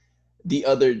the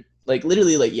other, like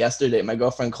literally like yesterday, my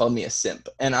girlfriend called me a simp,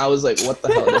 and I was like, what the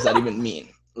hell does that even mean?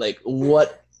 Like,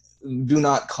 what? Do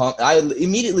not call. I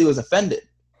immediately was offended,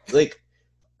 like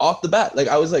off the bat. Like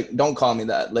I was like, don't call me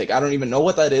that. Like I don't even know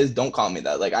what that is. Don't call me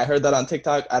that. Like I heard that on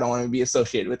TikTok. I don't want to be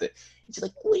associated with it. And she's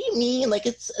like, what do you mean? Like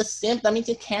it's a simp. That means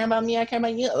you care about me. I care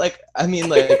about you. Like I mean,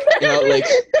 like like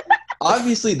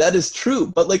obviously that is true.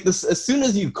 But like this, as soon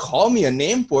as you call me a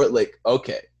name for it, like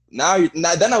okay.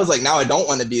 Then I was like, now I don't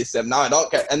want to be a simp. Now I don't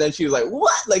care. And then she was like,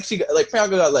 what? Like she like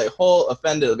Priyanka got like whole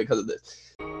offended because of this.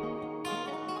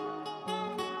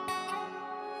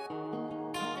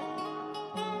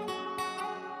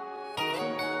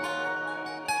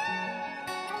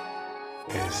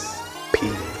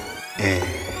 SPN.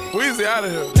 Weezy out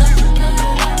of here.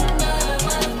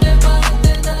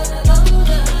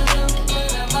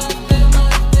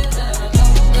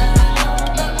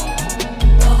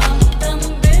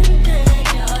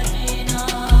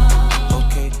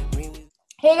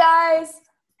 Hey guys!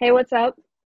 Hey, what's up?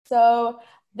 So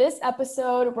this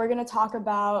episode, we're going to talk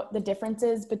about the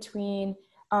differences between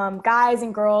guys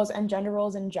and girls and gender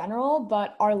roles in general,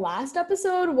 but our last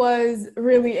episode was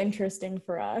really interesting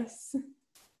for us.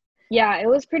 Yeah, it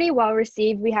was pretty well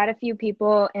received. We had a few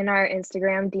people in our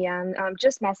Instagram DM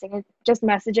just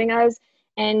messaging us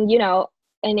and,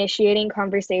 initiating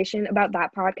conversation about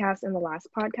that podcast and the last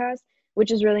podcast,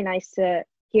 which is really nice to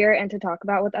hear and to talk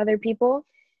about with other people.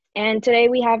 And today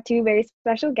we have two very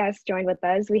special guests joined with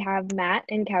us. We have Matt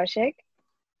and Kaushik.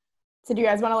 So do you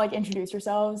guys want to introduce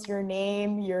yourselves, your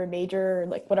name, your major,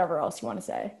 whatever else you want to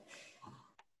say?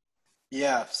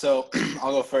 Yeah, so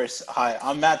I'll go first. Hi,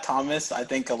 I'm Matt Thomas. I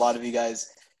think a lot of you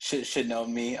guys should know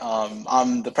me.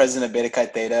 I'm the president of Beta Chi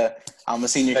Theta. I'm a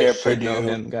senior here at Purdue. Know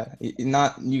him, guys.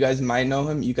 Not you guys might know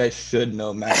him. You guys should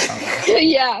know Matt Thomas.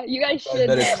 Yeah, you guys should. You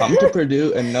better come to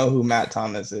Purdue and know who Matt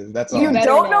Thomas is. That's all. You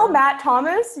don't know Matt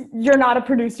Thomas? You're not a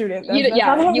Purdue student. You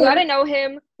gotta know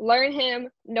him, learn him,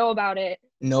 know about it.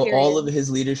 Know all of his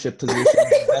leadership positions.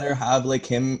 You better have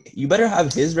him. You better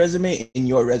have his resume in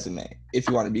your resume if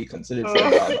you want to be considered for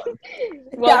a job.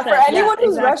 Well, for anyone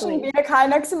who's rushing Beta Chi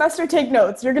next semester, take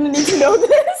notes. You're going to need to know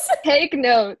this. Take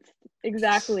notes.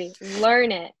 Exactly.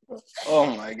 Learn it. Oh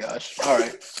my gosh. All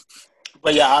right.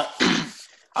 But yeah,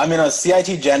 I'm in a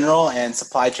CIT General and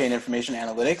Supply Chain Information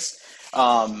Analytics.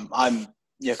 I'm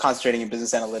concentrating in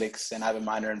business analytics, and I have a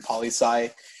minor in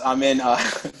poli-sci. I'm in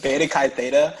Beta Chi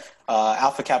Theta,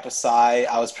 Alpha Kappa Psi.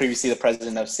 I was previously the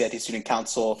president of CIT Student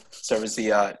Council, serve as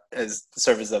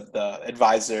the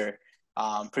advisor.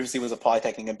 Previously was a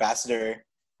Polytechnic ambassador.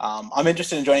 I'm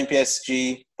interested in joining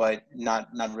PSG, but not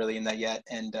really in that yet.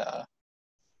 And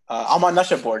I'm on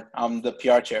Nusha board. I'm the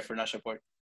PR chair for Nusha board.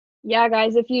 Yeah,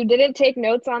 guys, if you didn't take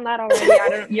notes on that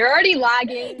already, you're already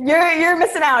lagging. You're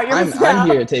missing out. I'm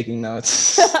here taking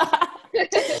notes.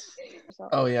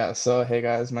 Oh yeah. So hey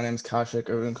guys, my name is Kaushik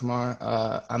Arun Kumar.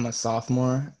 I'm a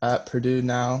sophomore at Purdue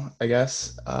now, I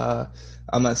guess.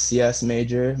 I'm a CS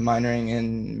major, minoring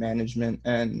in management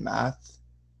and math.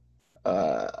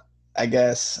 I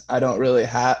guess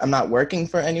I'm not working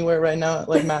for anywhere right now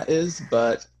like Matt is,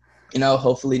 but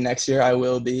hopefully next year I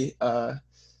will be.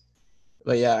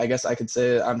 But yeah, I guess I could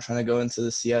say I'm trying to go into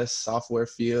the CS software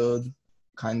field,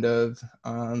 kind of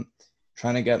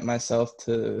trying to get myself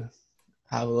to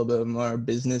have a little bit more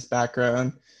business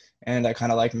background, and I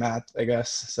kind of like math, I guess.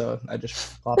 So I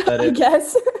just popped that in. I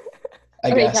guess.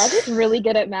 Kaushik is really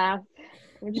good at math.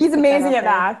 He's amazing at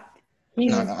math.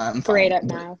 He's I'm great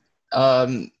fine. at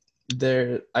math.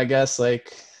 I guess I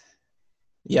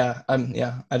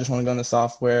just want to go into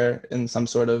software in some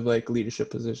sort of leadership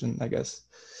position, I guess.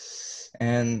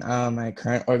 And my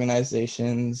current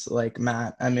organizations, like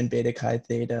Matt, I'm in Beta Chi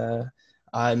Theta.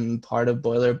 I'm part of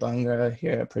Boiler Bunga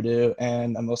here at Purdue,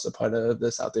 and I'm also part of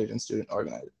the South Asian Student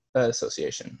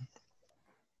Association.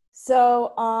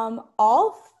 So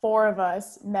all four of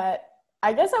us met,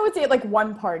 I guess I would say at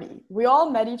one party. We all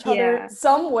met each other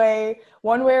some way,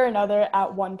 one way or another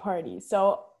at one party.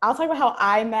 So I'll talk about how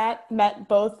I met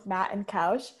both Matt and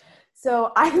Kaush.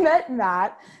 So I met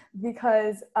Matt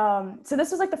because, so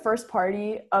this was the first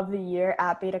party of the year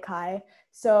at Beta Chi.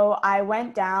 So I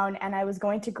went down and I was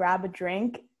going to grab a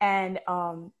drink, and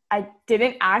I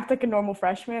didn't act like a normal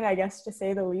freshman, I guess, to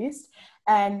say the least.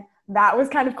 And Matt was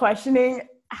kind of questioning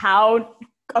how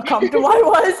comfortable I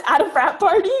was at a frat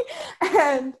party.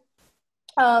 And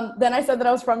then I said that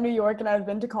I was from New York and I've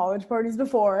been to college parties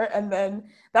before. And then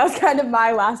that was kind of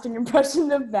my lasting impression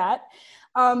of that.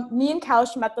 Me and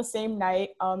Kaush met the same night.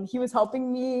 He was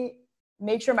helping me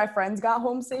make sure my friends got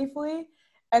home safely.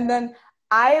 And then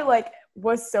I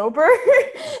was sober.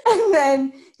 And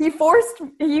then he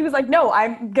was like, no,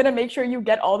 I'm going to make sure you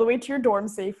get all the way to your dorm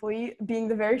safely, being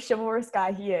the very chivalrous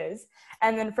guy he is.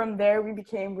 And then from there, we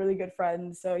became really good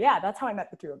friends. So yeah, that's how I met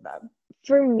the two of them.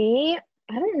 For me,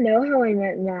 I don't know how I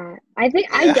met Matt. I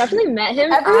think I definitely met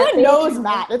him. Everyone knows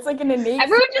Matt. It's like an innate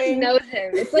Everyone feeling. just knows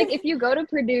him. It's like if you go to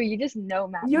Purdue, you just know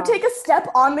Matt. You take a step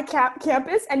on the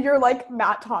campus and you're like,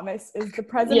 Matt Thomas is the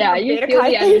president of you Beta feel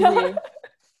Chi the Theta. energy.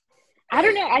 I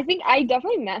don't know. I think I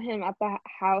definitely met him at the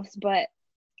house, but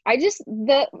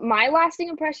my lasting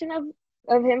impression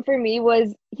of him for me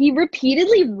was he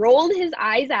repeatedly rolled his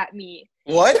eyes at me.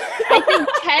 What? I think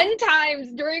 10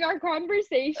 times during our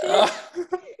conversation.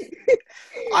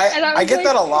 I get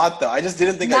that a lot though. I just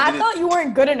didn't think Matt thought you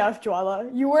weren't good enough,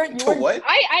 Jwala. You weren't. What?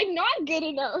 I'm not good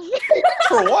enough.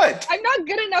 For what? I'm not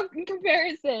good enough in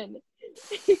comparison.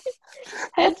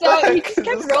 And so he just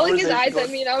kept rolling his eyes at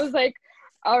me, and I was like,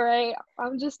 all right,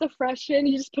 I'm just a freshman.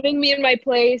 He's just putting me in my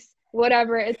place.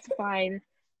 Whatever, it's fine.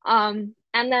 And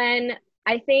then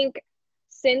I think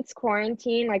since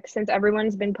quarantine, like since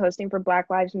everyone's been posting for Black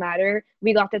Lives Matter,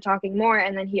 we got to talking more,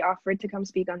 and then he offered to come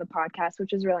speak on the podcast,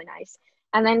 which was really nice.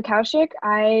 And then Kaushik,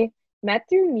 I met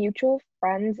through mutual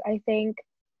friends, I think.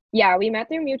 Yeah, we met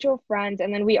through mutual friends,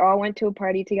 and then we all went to a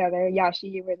party together.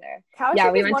 Yashi, you were there.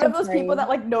 Kaushik is one of those people that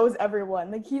like knows everyone.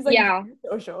 Like he's like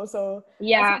social, so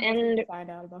yeah, and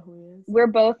find out about who he is. We're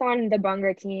both on the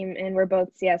Bunger team, and we're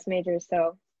both CS majors,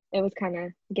 so it was kind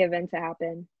of given to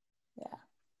happen.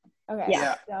 Yeah. Okay.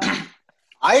 Yeah. So.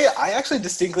 I actually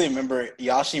distinctly remember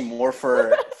Yashi more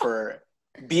for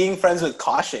being friends with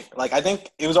Kaushik. Like I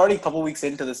think it was already a couple weeks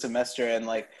into the semester, and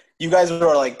like you guys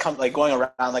were like going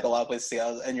around like a lot of places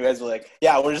together, and you guys were like,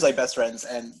 yeah, we're just like best friends,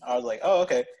 and I was like, oh,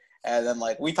 okay. And then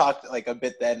like we talked like a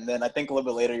bit then. And then I think a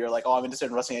little bit later you're like, oh, I'm interested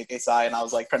in rushing at KSI, and I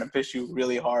was like trying to push you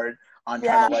really hard on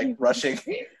trying to like rushing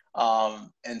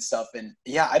and stuff. And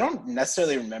yeah, I don't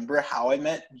necessarily remember how I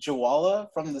met Jwala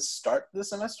from the start of the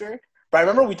semester, but I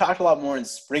remember we talked a lot more in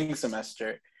spring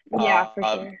semester. Yeah, for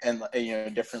sure. And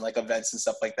different like events and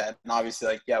stuff like that. And obviously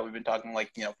like we've been talking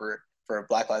like for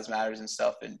Black Lives Matters and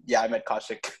stuff. And yeah, I met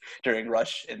Kaushik during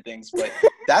Rush and things. But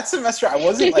that semester I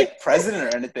wasn't like president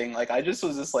or anything. Like I just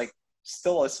was just like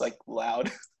still just like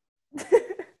loud.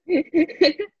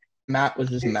 Matt was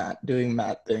just Matt doing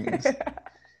Matt things.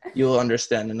 You'll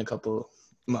understand in a couple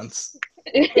months.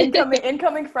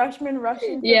 Incoming freshman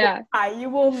rushing. Yeah. You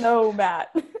will know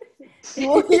Matt. You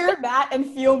will hear Matt and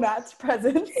feel Matt's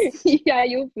presence. Yeah,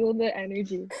 you'll feel the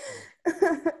energy.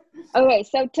 Okay,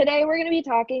 so today we're going to be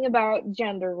talking about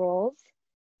gender roles,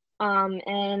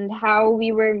 and how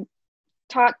we were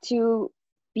taught to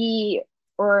be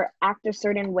or act a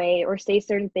certain way or say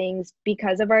certain things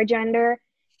because of our gender,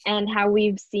 and how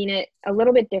we've seen it a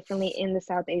little bit differently in the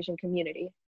South Asian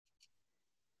community.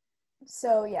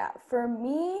 So yeah, for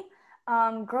me,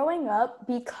 growing up,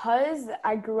 because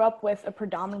I grew up with a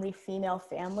predominantly female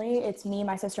family, it's me,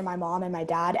 my sister, my mom, and my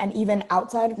dad, and even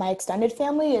outside of my extended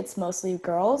family, it's mostly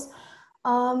girls.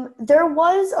 There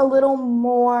was a little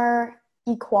more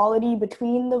equality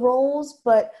between the roles,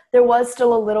 but there was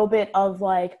still a little bit of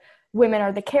like women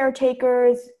are the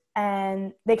caretakers,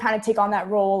 and they kind of take on that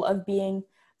role of being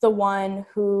the one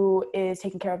who is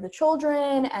taking care of the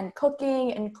children and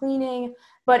cooking and cleaning.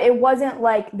 But it wasn't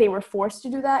like they were forced to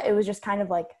do that. It was just kind of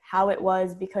like how it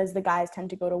was because the guys tend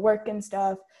to go to work and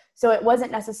stuff. So it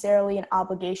wasn't necessarily an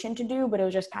obligation to do, but it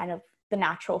was just kind of the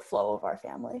natural flow of our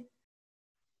family.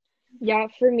 Yeah,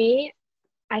 for me,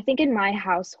 I think in my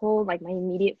household, like my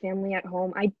immediate family at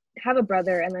home, I have a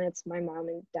brother, and then it's my mom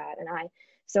and dad and I.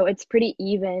 So it's pretty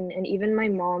even. And even my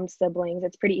mom's siblings,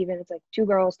 it's pretty even. It's like 2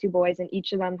 girls, 2 boys, and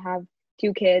each of them have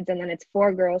 2 kids. And then it's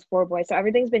 4 girls, 4 boys. So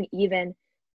everything's been even.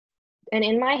 And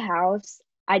in my house,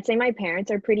 I'd say my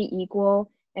parents are pretty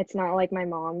equal. It's not like my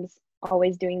mom's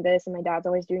always doing this and my dad's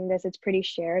always doing this. It's pretty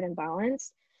shared and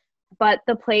balanced. But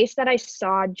the place that I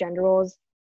saw gender roles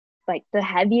like the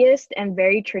heaviest and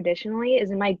very traditionally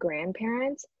is in my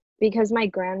grandparents, because my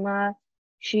grandma,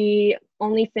 she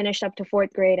only finished up to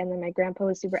 4th grade, and then my grandpa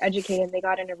was super educated and they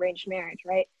got an arranged marriage,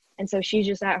 right? And so she's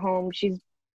just at home.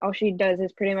 All she does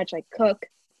is pretty much like cook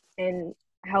and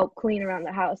help clean around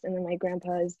the house, and then my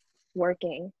grandpa is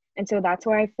working. And so that's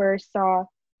where I first saw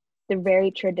the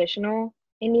very traditional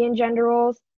Indian gender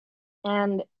roles.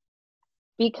 And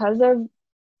because of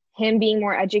him being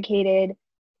more educated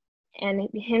and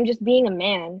him just being a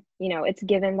man, it's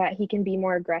given that he can be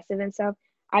more aggressive and stuff.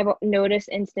 I've noticed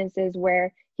instances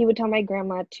where he would tell my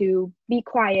grandma to be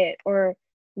quiet or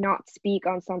not speak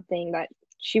on something that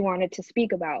she wanted to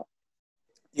speak about.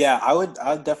 Yeah, I would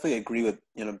definitely agree with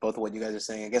both of what you guys are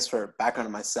saying. I guess for background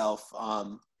of myself,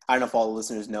 I don't know if all the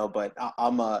listeners know, but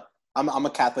I'm a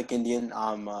Catholic Indian.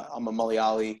 I'm a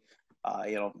Malayali.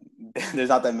 There's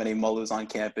not that many Malus on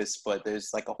campus, but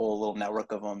there's like a whole little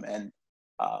network of them. And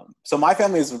so my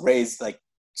family is raised like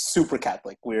super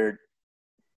Catholic. We're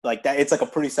like that. It's like a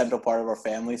pretty central part of our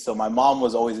family. So my mom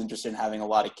was always interested in having a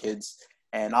lot of kids,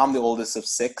 and I'm the oldest of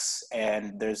 6.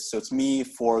 And so it's me,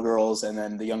 4 girls, and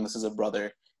then the youngest is a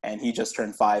brother, and he just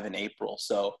turned 5 in April.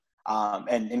 So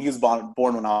and he was born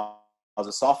when I was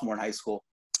a sophomore in high school.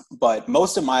 But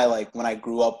most of my when I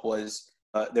grew up was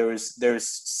there's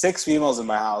 6 females in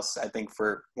my house. I think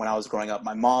for when I was growing up,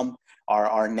 my mom,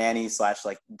 our nanny /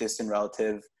 like distant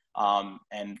relative,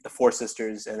 and the 4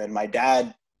 sisters, and then my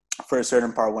dad. For a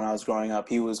certain part when I was growing up,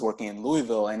 he was working in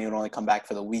Louisville, and he would only come back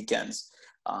for the weekends.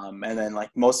 And then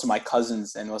like most of my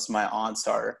cousins and most of my aunts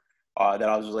that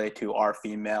I was related to are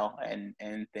female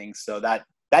and things. So that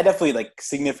definitely like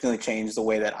significantly changed the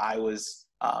way that I was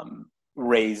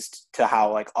raised to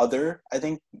how like other, I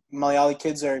think, Malayali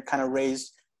kids are kind of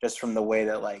raised, just from the way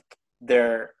that like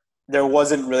there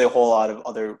wasn't really a whole lot of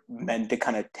other men to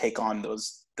kind of take on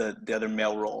the other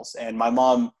male roles. And my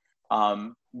mom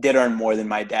did earn more than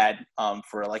my dad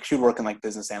for like, she would work in like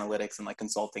business analytics and like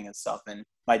consulting and stuff, and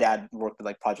my dad worked with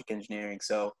like project engineering.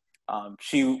 So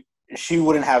she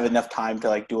wouldn't have enough time to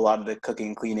like do a lot of the cooking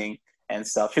and cleaning and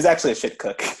stuff. She's actually a shit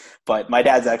cook, but my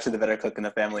dad's actually the better cook in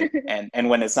the family. And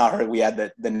when it's not her, we had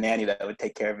the nanny that would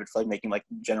take care of it for like making like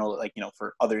general, like,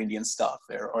 for other Indian stuff,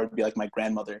 or it'd be like my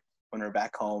grandmother when we were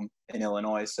back home in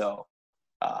Illinois. So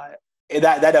that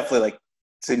definitely like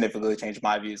significantly changed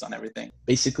my views on everything.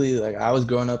 Basically, like, I was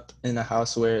growing up in a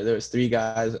house where there was 3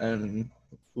 guys and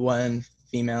 1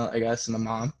 female, I guess, and a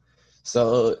mom.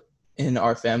 So in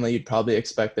our family, you'd probably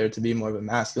expect there to be more of a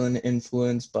masculine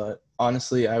influence, but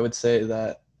honestly, I would say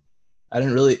that I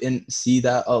didn't really see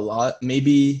that a lot.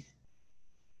 Maybe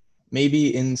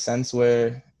in sense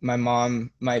where my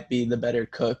mom might be the better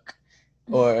cook,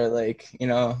 or like,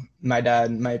 my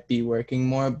dad might be working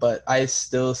more, but I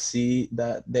still see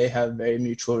that they have very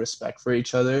mutual respect for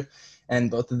each other,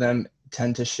 and both of them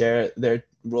tend to share their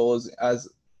roles as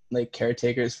like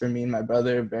caretakers for me and my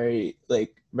brother very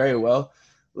well.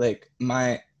 Like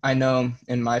I know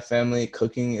in my family,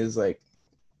 cooking is like,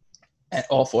 and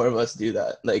all 4 of us do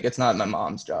that. Like, it's not my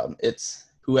mom's job. It's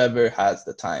whoever has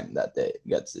the time that day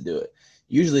gets to do it.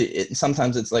 Usually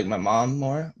sometimes it's like my mom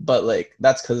more, but like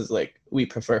that's because like we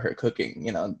prefer her cooking,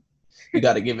 you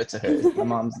got to give it to her. My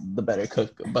mom's the better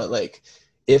cook. But like,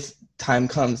 if time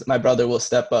comes, my brother will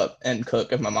step up and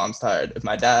cook if my mom's tired. If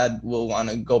my dad will want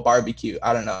to go barbecue,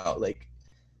 I don't know. Like,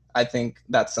 I think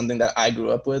that's something that I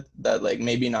grew up with that like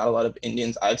maybe not a lot of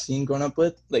Indians I've seen grown up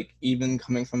with. Like, even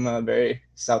coming from a very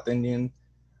South Indian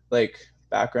like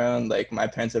background, like my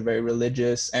parents are very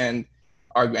religious, and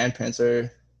our grandparents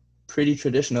are pretty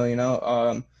traditional.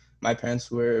 My parents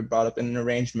were brought up in an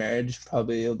arranged marriage,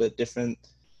 probably a little bit different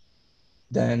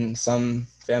than some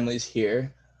families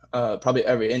here. Probably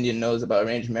every Indian knows about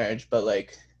arranged marriage, but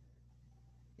like,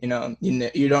 you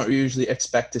don't usually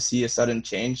expect to see a sudden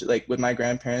change. Like with my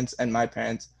grandparents and my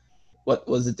parents, what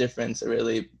was the difference?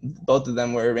 Really, both of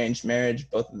them were arranged marriage.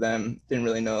 Both of them didn't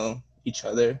really know each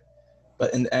other.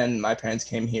 But in the end, my parents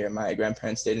came here. My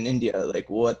grandparents stayed in India. Like,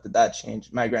 what did that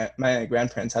change? My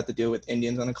grandparents had to deal with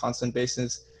Indians on a constant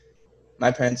basis. My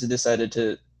parents decided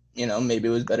to, maybe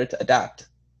it was better to adapt.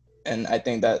 And I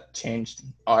think that changed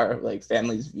our like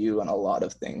family's view on a lot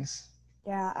of things.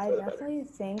 Yeah, I definitely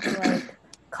think like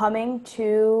coming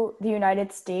to the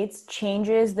United States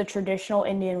changes the traditional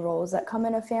Indian roles that come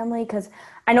in a family. Because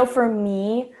I know for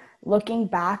me, looking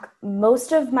back,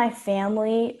 most of my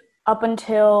family up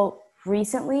until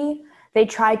recently, they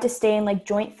tried to stay in like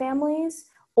joint families,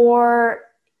 or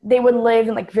they would live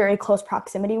in like very close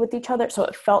proximity with each other. So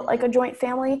it felt like a joint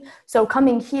family. So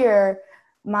coming here,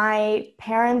 my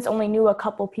parents only knew a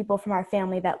couple people from our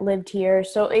family that lived here.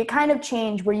 So it kind of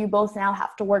changed where you both now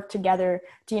have to work together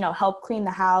to, help clean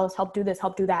the house, help do this,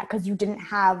 help do that. Because you didn't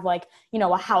have like,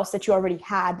 a house that you already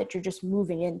had that you're just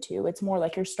moving into. It's more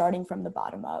like you're starting from the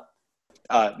bottom up.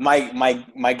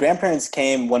 My grandparents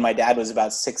came when my dad was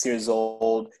about 6 years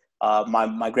old.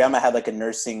 My grandma had like a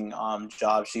nursing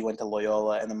job. She went to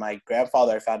Loyola, and then my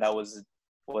grandfather, I found out,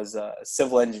 was a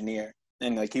civil engineer,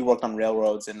 and like he worked on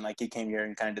railroads, and like he came here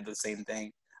and kind of did the same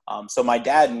thing. So my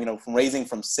dad, from raising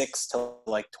from 6 to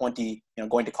like 20,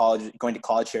 going to college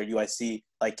here at UIC,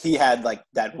 like he had like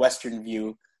that Western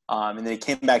view, and then he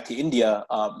came back to India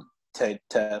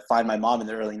to find my mom in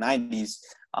the early 90s.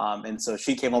 And so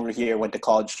she came over here, went to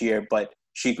college here, but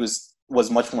she was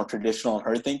much more traditional in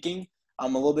her thinking, a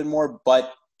little bit more.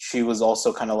 But she was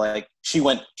also kind of like she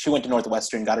went to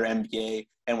Northwestern, got her MBA,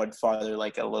 and went farther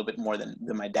like a little bit more than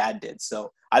my dad did.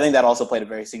 So I think that also played a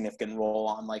very significant role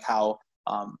on like how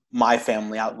my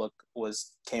family outlook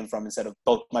came from, instead of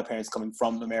both my parents coming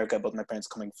from America, both my parents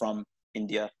coming from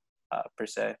India, per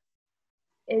se.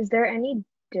 Is there any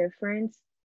difference?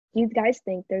 Do you guys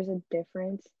think there's a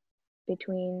difference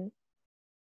between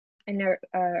an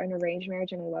arranged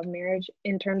marriage and a love marriage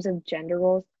in terms of gender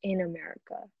roles in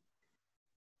America?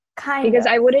 Because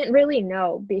I wouldn't really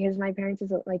know, because my parents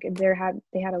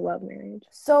they had a love marriage.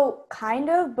 So kind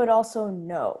of, but also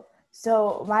no.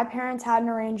 So my parents had an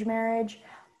arranged marriage.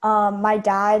 My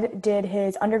dad did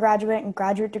his undergraduate and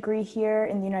graduate degree here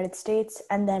in the United States,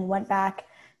 and then went back,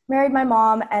 married my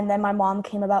mom, and then my mom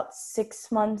came about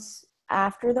 6 months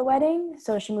after the wedding.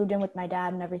 So she moved in with my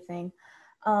dad and everything.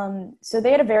 So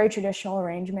they had a very traditional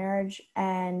arranged marriage,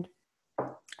 and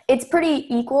it's pretty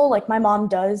equal. Like my mom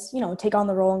does, take on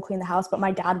the role and clean the house, but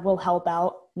my dad will help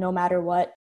out no matter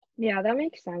what. Yeah, that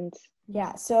makes sense.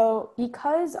 Yeah. So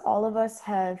because all of us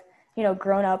have,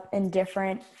 grown up in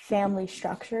different family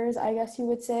structures, I guess you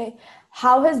would say,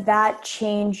 how has that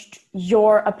changed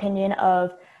your opinion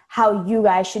of how you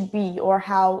guys should be, or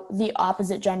how the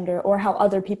opposite gender, or how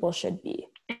other people should be?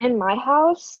 In my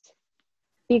house,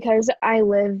 because I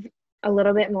live a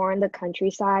little bit more in the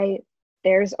countryside,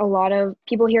 there's a lot of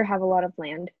people here have a lot of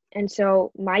land. And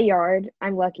so my yard,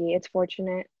 I'm lucky, it's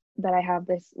fortunate that I have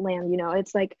this land,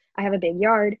 it's like I have a big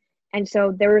yard. And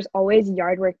so there was always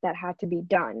yard work that had to be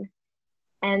done.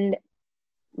 And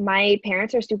my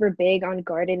parents are super big on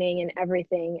gardening and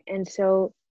everything. And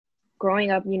so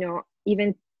growing up,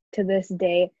 even to this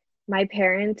day, my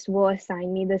parents will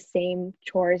assign me the same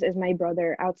chores as my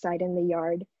brother outside in the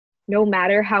yard, no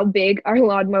matter how big our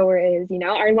lawnmower is.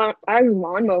 Our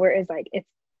lawnmower is like, it's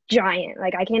giant.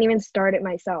 Like I can't even start it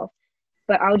myself,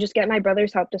 but I'll just get my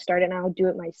brother's help to start it, and I'll do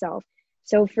it myself.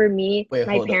 So for me,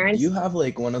 my parents. Do you have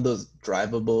like one of those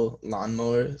drivable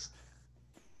lawnmowers?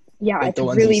 Yeah, like it's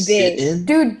really big.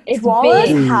 Dude, it's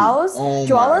Jwala's house.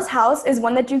 Jwala's house is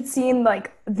one that you'd see in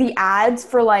like the ads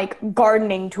for like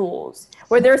gardening tools,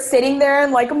 where they're sitting there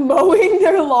and like mowing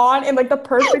their lawn in like the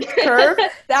perfect curve.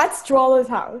 That's Jwala's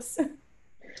house.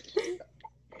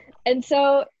 And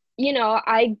so,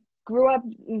 I grew up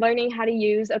learning how to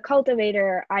use a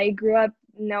cultivator. I grew up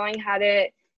knowing how to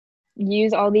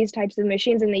use all these types of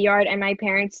machines in the yard, and my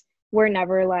parents were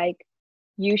never like,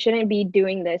 you shouldn't be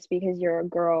doing this because you're a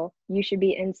girl. You should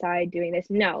be inside doing this.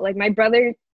 No, like my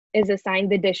brother is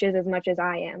assigned the dishes as much as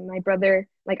I am. My brother,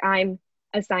 like I'm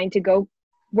assigned to go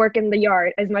work in the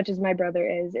yard as much as my brother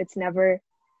is. It's never,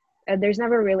 there's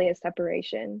never really a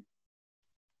separation.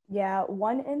 Yeah,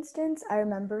 one instance I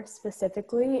remember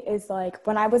specifically is like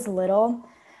when I was little,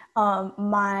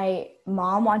 my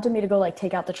mom wanted me to go like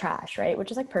take out the trash, right?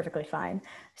 Which is like perfectly fine.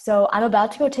 So I'm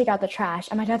about to go take out the trash,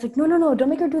 and my dad's like, no, don't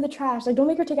make her do the trash. Like, don't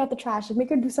make her take out the trash. Like, make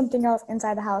her do something else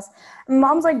inside the house. And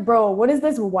mom's like, bro, what is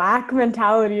this whack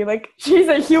mentality? Like, she's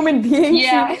a human being.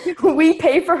 Yeah. We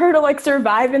pay for her to like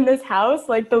survive in this house.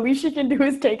 Like, the least she can do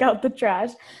is take out the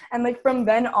trash. And like from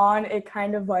then on, it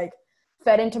kind of like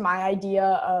fed into my idea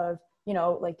of,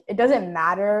 like it doesn't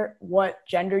matter what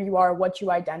gender you are, what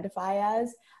you identify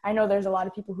as. I know there's a lot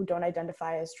of people who don't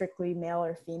identify as strictly male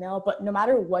or female, but no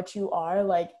matter what you are,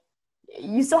 like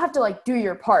you still have to like do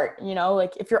your part,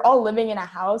 like if you're all living in a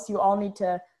house, you all need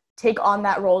to take on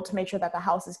that role to make sure that the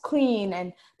house is clean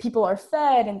and people are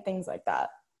fed and things like that.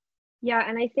 Yeah.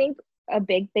 And I think a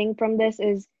big thing from this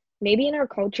is maybe in our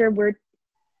culture,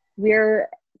 we're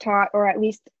taught, or at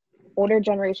least older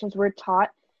generations were taught,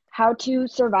 how to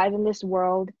survive in this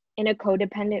world in a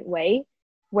codependent way,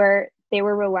 where they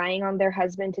were relying on their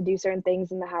husband to do certain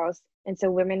things in the house. And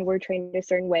so women were trained a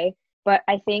certain way. But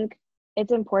I think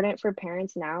it's important for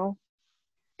parents now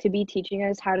to be teaching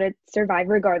us how to survive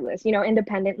regardless,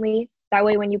 independently. That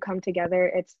way, when you come together,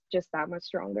 it's just that much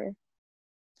stronger.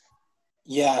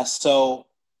 Yeah. So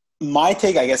my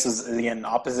take, I guess, is again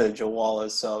opposite of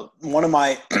Jwala's. So one of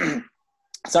my,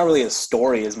 it's not really a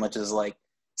story as much as like,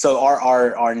 so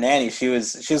our nanny, she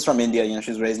was from India,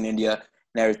 she was raised in India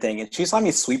and everything. And she saw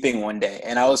me sweeping one day,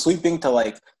 and I was sweeping so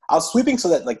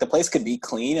that like the place could be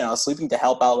clean, and I was sweeping to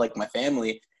help out like my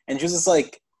family. And she was just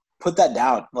like, put that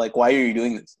down. Like, why are you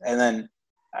doing this? And then,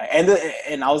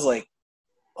 and I was like,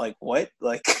 what?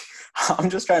 Like,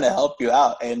 I'm just trying to help you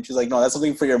out. And she's like, no, that's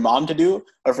something for your mom to do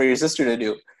or for your sister to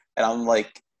do. And I'm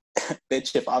like,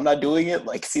 bitch, if I'm not doing it,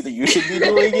 like, it's either you should be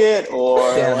doing it or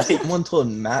like, someone told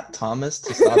Matt Thomas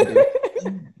to stop doing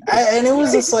it. And it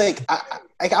was just like,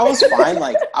 I was fine.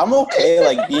 Like, I'm okay,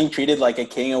 like, being treated like a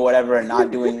king or whatever and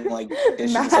not doing, like,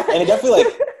 dishes and stuff. And it definitely,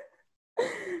 like,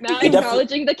 Matt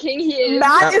acknowledging the king he is.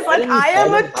 Matt is like, I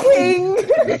am a king.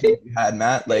 You had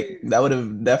Matt, like that would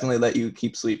have definitely let you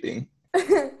keep sleeping.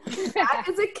 Matt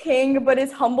is a king, but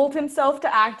has humbled himself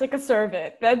to act like a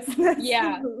servant. That's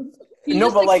yeah. the move. He's No,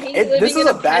 just but a like king this living is in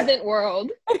a a bad peasant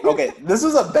world. Okay, this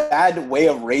is a bad way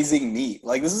of raising me.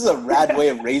 Like, this is a rad way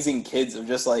of raising kids, of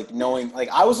just like knowing, like,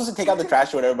 I was supposed to take out the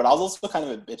trash or whatever, but I was also kind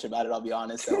of a bitch about it, I'll be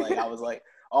honest. And like, I was like,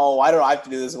 oh, why do I have to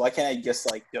do this? Why can't I just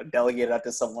like, delegate it out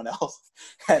to someone else?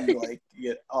 And like,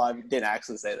 I didn't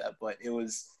actually say that, but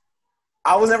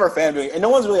I was never a fan of doing, and no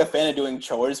one's really a fan of doing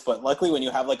chores, but luckily when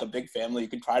you have like a big family, you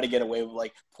can try to get away with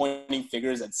like pointing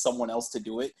fingers at someone else to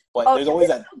do it. But there's always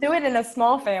that. Do it in a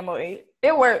small family.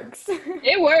 It works.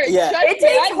 It works. Yeah. It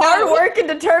takes hard work and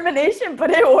determination, but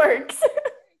it works.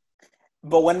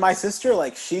 But when my sister,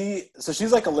 like, she's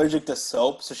like allergic to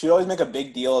soap, so she'd always make a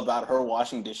big deal about her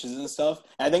washing dishes and stuff.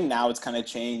 And I think now it's kind of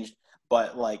changed,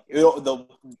 but like the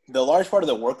large part of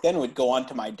the work then would go on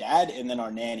to my dad and then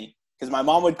our nanny. Because my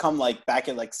mom would come like back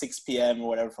at like 6 p.m. or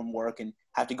whatever from work and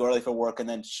have to go early for work, and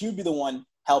then she would be the one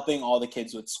helping all the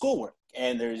kids with schoolwork.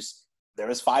 And there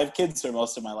was 5 kids for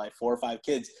most of my life, 4 or 5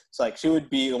 kids. So like she would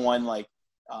be the one like,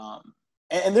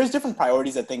 and there's different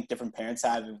priorities I think different parents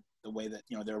have in the way that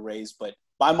they're raised. But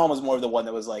my mom was more of the one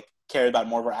that was like cared about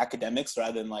more of our academics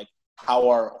rather than like how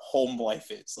our home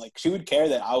life is. Like she would care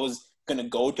that I was gonna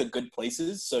go to good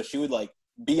places, so she would like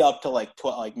be up to like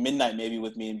midnight maybe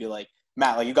with me and be like,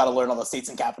 Matt, like, you got to learn all the states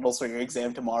and capitals for your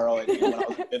exam tomorrow. And when I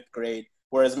was in 5th grade,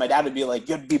 whereas my dad would be like,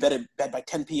 you have to be bed by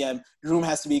 10 p.m. Your room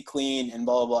has to be clean and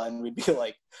blah, blah, blah. And we'd be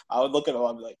like, I would look at him,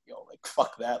 I'd be like, yo, like,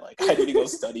 fuck that. Like, I need to go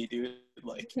study, dude.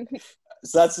 Like,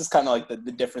 so that's just kind of like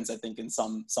the difference, I think, in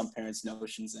some parents'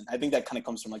 notions. And I think that kind of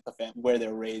comes from like the where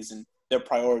they're raised and their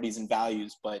priorities and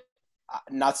values, but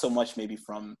not so much maybe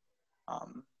from,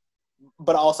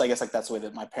 but also I guess like that's the way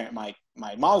that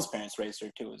my mom's parents raised her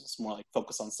too. It was just more like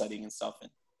focus on studying and stuff, and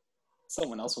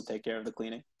someone else will take care of the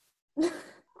cleaning.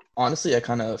 Honestly, I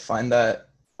kind of find that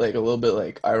like a little bit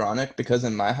like ironic, because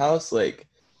in my house, like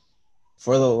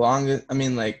for the longest, I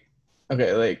mean, like,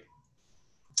 okay, like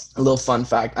a little fun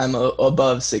fact, I'm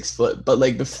above 6 foot, but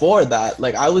like before that,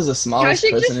 like I was the smallest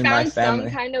person in my family.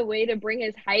 Some kind of way to bring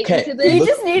his height Okay, into this. He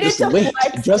just needed to wait,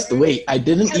 flex. just wait. I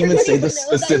didn't even say the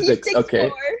specifics.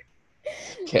 Okay.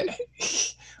 Okay.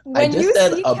 When you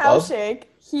said see above. Kaushik,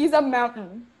 he's a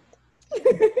mountain.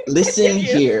 Listen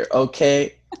here,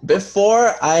 okay?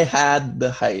 Before I had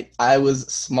the height, I was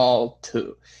small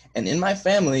too. And in my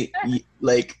family,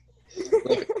 like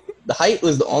the height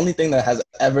was the only thing that has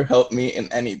ever helped me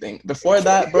in anything. Before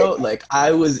that, bro, like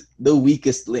I was the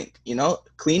weakest link,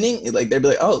 Cleaning, like they'd be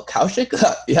like, oh, Kaushik?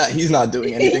 Yeah, he's not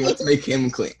doing anything. Let's make him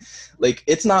clean. Like,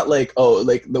 it's not like, oh,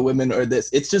 like the women or this.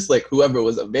 It's just like whoever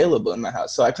was available in my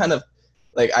house. So I kind of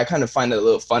find it a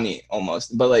little funny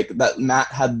almost. But like that Matt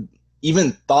had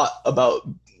even thought about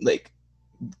like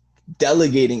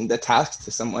delegating the tasks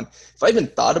to someone. If I even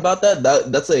thought about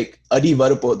that's like adi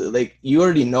varapod. Like you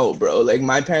already know, bro. Like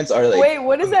my parents are like. Wait,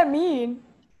 what does that mean?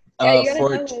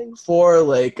 For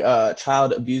like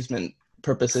child abusement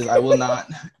purposes, I will not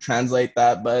translate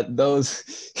that. But those,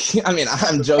 I mean,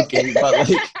 I'm joking, but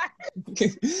like,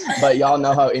 but y'all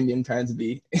know how Indian parents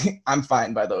be. I'm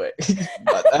fine, by the way.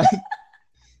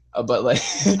 But like.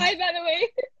 Hi, by the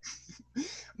way.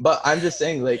 But I'm just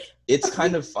saying, like, it's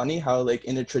kind of funny how, like,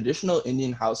 in a traditional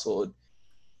Indian household,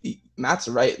 Matt's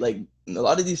right. Like, a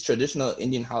lot of these traditional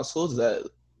Indian households,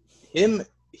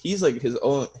 he's like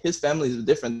his family is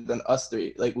different than us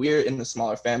three. Like, we're in a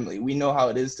smaller family. We know how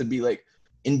it is to be, like,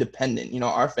 independent.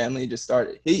 Our family just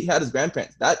started. He had his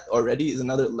grandparents. That already is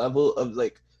another level of,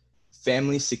 like,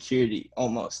 family security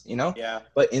almost, Yeah.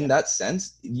 But in that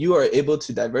sense, you are able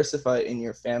to diversify in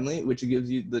your family, which gives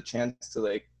you the chance to,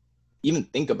 like, even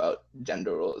think about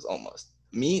gender roles almost.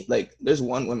 Me, like, there's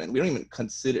one woman, we don't even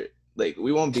consider it. Like,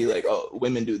 we won't be like, oh,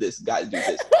 women do this, guys do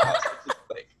this.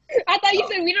 Like, I thought you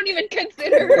said we don't even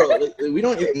consider. Bro, we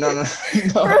don't even, no.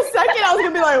 For a second, I was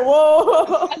gonna be like,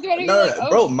 whoa. No,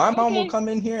 bro, my mom will come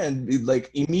in here and be like,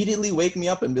 immediately wake me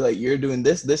up and be like, you're doing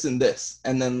this, this, and this.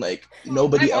 And then, like,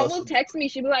 nobody else. My mom will text me.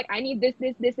 She'll be like, I need this,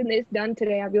 and this done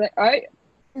today. I'll be like, all right.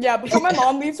 Yeah, before my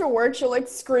mom leaves for work, she'll like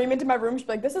scream into my room. She'll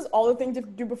be like, this is all the things you have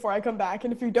to do before I come back.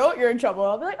 And if you don't, you're in trouble.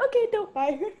 I'll be like, okay, don't,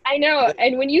 bye. I know.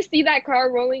 And when you see that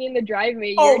car rolling in the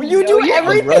driveway, you do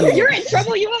everything. You're in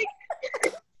trouble. You're like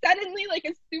suddenly like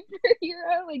a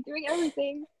superhero, like doing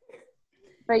everything.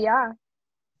 But yeah.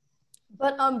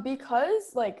 But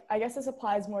because like, I guess this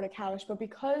applies more to Kalish, but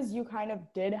because you kind of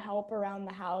did help around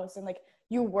the house and like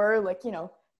you were like,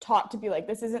 taught to be like,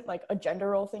 this isn't like a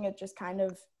gender role thing. It just kind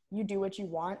of you do what you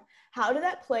want. How did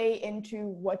that play into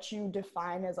what you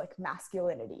define as like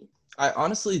masculinity? I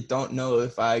honestly don't know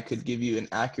if I could give you an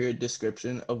accurate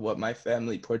description of what my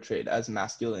family portrayed as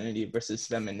masculinity versus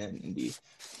femininity.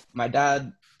 My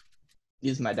dad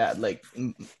is my dad. Like,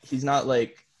 he's not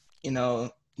like, he's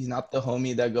not the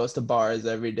homie that goes to bars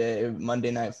every day,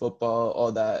 Monday Night Football,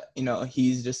 all that.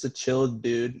 He's just a chill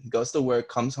dude, goes to work,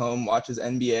 comes home, watches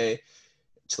NBA,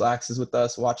 chillaxes with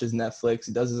us, watches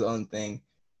Netflix, does his own thing.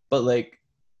 But like,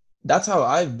 that's how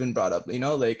I've been brought up,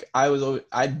 like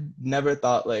I never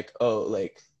thought like, oh,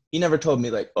 like he never told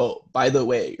me like, oh, by the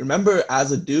way, remember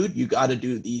as a dude, you got to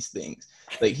do these things.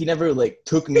 Like he never like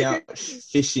took me out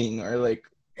fishing or like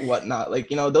whatnot. Like,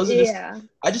 those are just,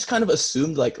 I just kind of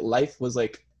assumed like life was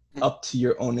like up to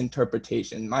your own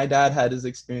interpretation. My dad had his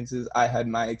experiences. I had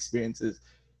my experiences.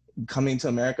 Coming to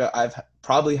America, I've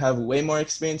probably have way more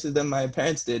experiences than my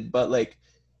parents did, but like,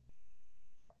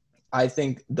 I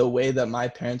think the way that my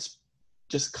parents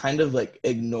just kind of like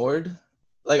ignored,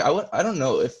 like I don't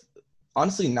know if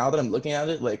honestly now that I'm looking at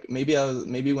it, like maybe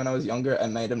when I was younger I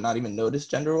might have not even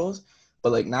noticed gender roles,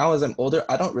 but like now as I'm older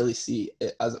I don't really see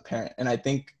it as a parent, and I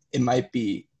think it might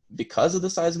be because of the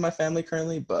size of my family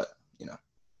currently, but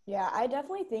Yeah, I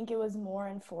definitely think it was more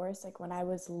enforced like when I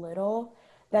was little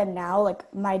than now.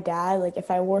 Like my dad, like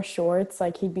if I wore shorts,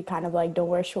 like he'd be kind of like, don't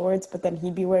wear shorts, but then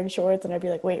he'd be wearing shorts and I'd be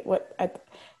like, wait, what?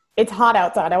 It's hot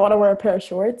outside. I want to wear a pair of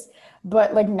shorts.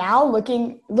 But like now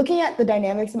looking at the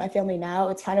dynamics of my family now,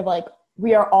 it's kind of like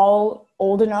we are all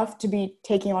old enough to be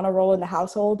taking on a role in the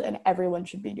household and everyone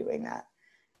should be doing that.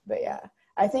 But yeah,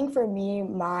 I think for me,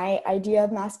 my idea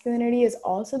of masculinity has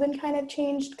also been kind of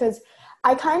changed because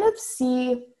I kind of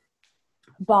see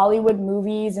Bollywood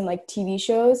movies and like TV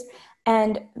shows,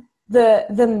 and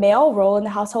the male role in the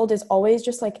household is always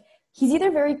just like he's either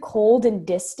very cold and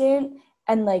distant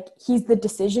and like he's the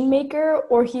decision maker,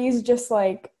 or he's just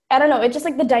like, I don't know, it's just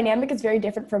like the dynamic is very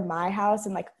different from my house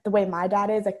and like the way my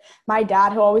dad is. Like my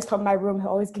dad, he'll always come to my room, he'll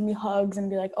always give me hugs and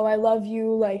be like, oh, I love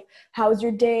you, like how's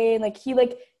your day, and like he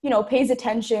like pays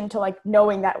attention to like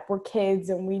knowing that we're kids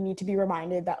and we need to be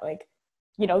reminded that like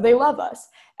they love us.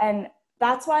 And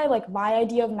that's why like my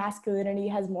idea of masculinity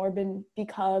has more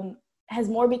become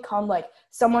like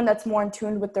someone that's more in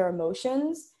tune with their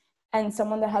emotions and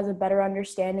someone that has a better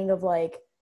understanding of like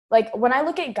when I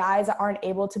look at guys that aren't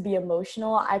able to be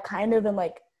emotional, I kind of am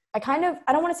like, I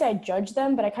don't want to say I judge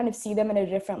them, but I kind of see them in a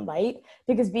different light,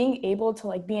 because being able to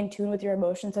like be in tune with your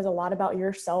emotions says a lot about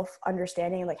your self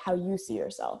understanding and like how you see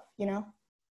yourself,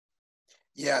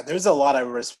 Yeah, there's a lot I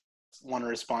want to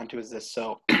respond to is this.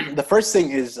 So the first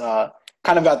thing is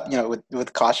kind of got,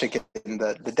 with Kaushik and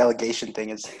the delegation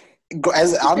thing is,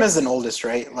 as I'm as an oldest,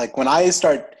 right? Like when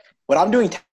I'm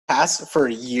doing tasks for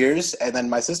years, and then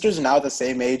my sisters are now at the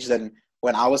same age than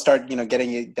when I was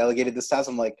getting delegated this task,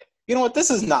 I'm like, you know what, this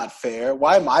is not fair.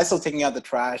 Why am I still taking out the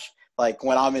trash? Like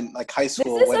when I'm in like high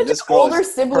school, this is when such this an girl older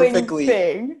is sibling perfectly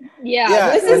thing.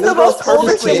 Yeah, this is the most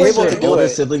older sibling able to do older it.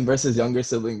 sibling versus younger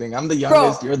sibling thing. I'm the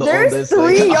youngest, you're the there's oldest.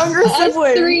 Three like, younger siblings.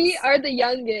 Us three are the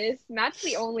youngest. Matt's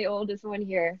the only oldest one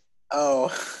here.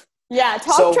 Oh. Yeah,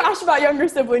 talk trash about younger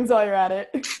siblings while you're at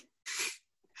it.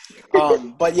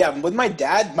 But yeah, with my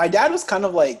dad was kind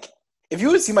of like, if you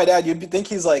would see my dad, you'd think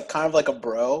he's like kind of like a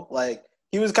bro. Like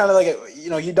he was kind of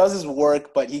like, he does his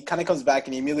work, but he kind of comes back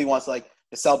and he immediately wants like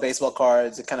to sell baseball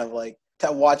cards and kind of like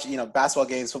to watch, basketball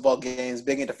games, football games,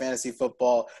 big into fantasy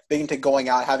football, big into going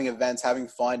out, having events, having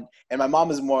fun. And my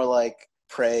mom is more like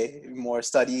pray, more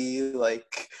study,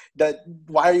 like that.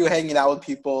 Why are you hanging out with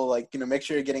people? Like, make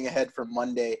sure you're getting ahead for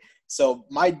Monday. So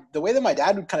the way that my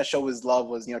dad would kind of show his love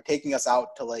was, taking us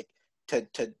out to like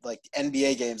like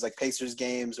NBA games, like Pacers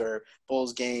games or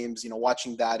Bulls games,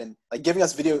 watching that, and like giving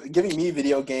me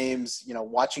video games,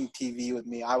 watching TV with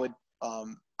me.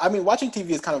 Watching TV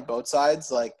is kind of both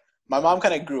sides. Like my mom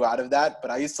kind of grew out of that,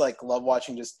 but I used to like love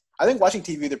watching I think watching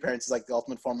TV with their parents is like the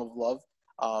ultimate form of love.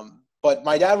 But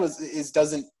my dad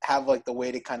doesn't have like the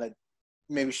way to kind of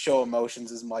maybe show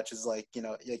emotions as much as like,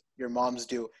 like your moms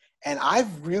do. And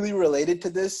I've really related to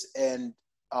this, and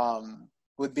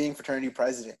with being fraternity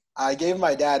president, I gave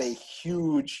my dad a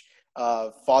huge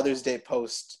Father's Day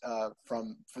post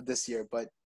for this year. But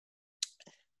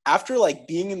after like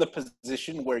being in the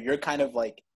position where you're kind of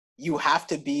like, you have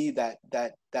to be that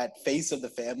face of the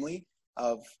family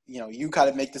of, you kind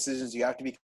of make decisions, you have to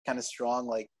be kind of strong.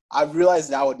 Like I've realized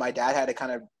now what my dad had to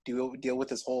kind of deal with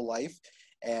his whole life,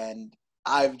 and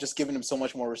I've just given him so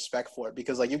much more respect for it,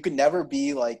 because like you could never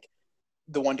be like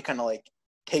the one to kind of like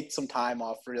take some time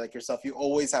off for like yourself. You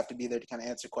always have to be there to kind of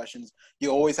answer questions.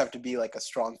 You always have to be like a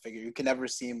strong figure. You can never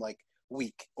seem like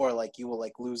weak, or like you will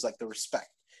like lose like the respect.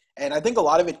 And I think a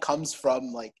lot of it comes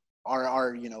from like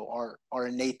our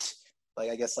innate, like,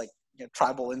 I guess, like,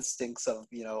 tribal instincts of,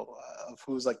 of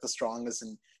who's like the strongest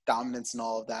and dominance and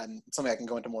all of that. And something I can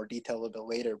go into more detail a little bit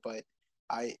later, but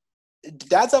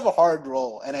dads have a hard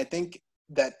role. And I think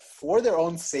that for their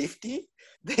own safety,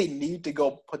 they need to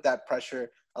go put that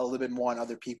pressure a little bit more on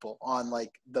other people, on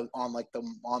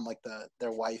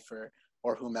their wife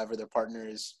or whomever their partner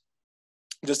is,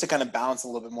 just to kind of balance a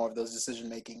little bit more of those decision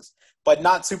makings, but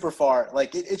not super far.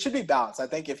 Like it should be balanced. I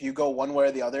think if you go one way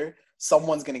or the other,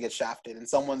 someone's going to get shafted and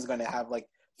someone's going to have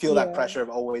feel that pressure of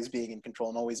always being in control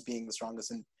and always being the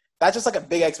strongest. And that's just like a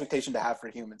big expectation to have for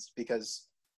humans, because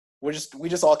we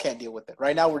just all can't deal with it.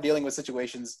 Right now we're dealing with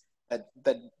situations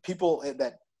that people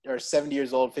that are 70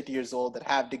 years old, 50 years old, that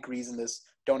have degrees in this,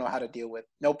 don't know how to deal with.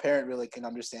 No parent really can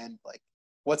understand like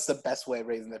what's the best way of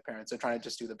raising their parents. They're trying to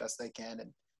just do the best they can,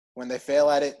 and when they fail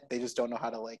at it, they just don't know how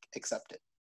to accept it.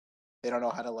 They don't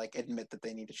know how to admit that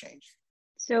they need to change.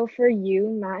 So for you,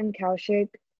 Matt and Kaushik,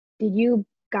 did you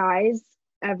guys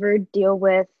ever deal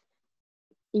with,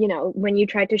 when you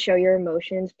tried to show your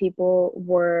emotions, people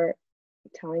were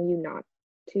telling you not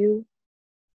to?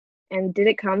 And did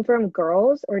it come from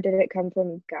girls or did it come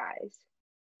from guys?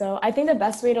 So I think the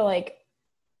best way to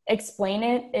explain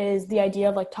it is the idea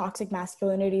of toxic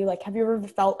masculinity. Have you ever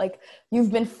felt like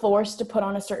you've been forced to put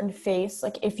on a certain face?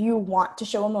 If you want to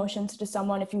show emotions to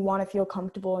someone, if you want to feel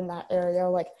comfortable in that area,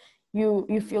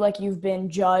 you feel like you've been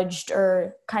judged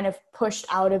or kind of pushed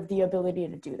out of the ability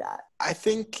to do that. I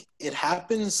think it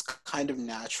happens kind of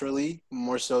naturally,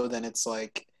 more so than it's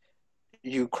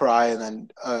you cry and then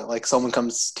someone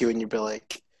comes to you and you be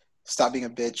like, stop being a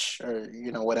bitch,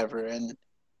 or whatever. And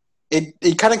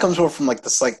it kind of comes more from the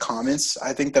slight comments,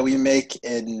 I think, that we make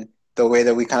in the way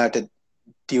that we kind of have to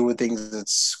deal with things at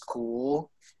school.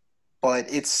 But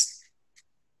it's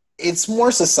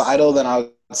more societal than I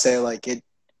would say it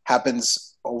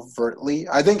happens overtly.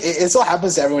 I think it still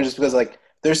happens to everyone, just because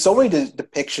there's so many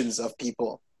depictions of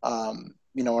people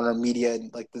in our media,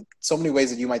 and so many ways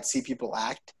that you might see people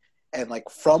act, and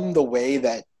from the way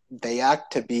that they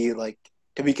act to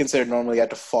be considered normal, you have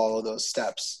to follow those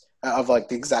steps of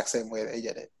the exact same way they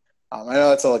did it. I know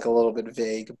that's a little bit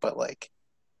vague, but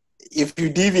if you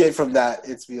deviate from that,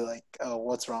 it's be oh,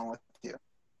 what's wrong with you?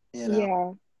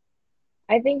 Yeah.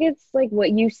 I think it's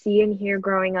what you see and hear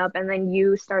growing up, and then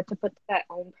you start to put that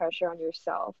own pressure on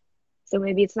yourself. So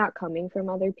maybe it's not coming from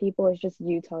other people, it's just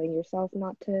you telling yourself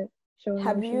not to show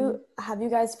emotion. Have you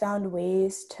guys found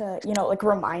ways to,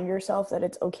 remind yourself that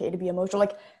it's okay to be emotional?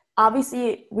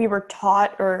 Obviously we were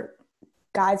taught, or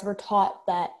guys were taught,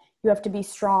 that you have to be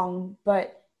strong,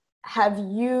 but have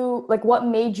you, what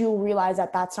made you realize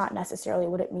that that's not necessarily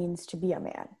what it means to be a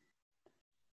man?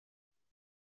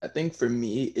 I think for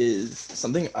me is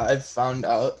something I've found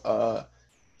out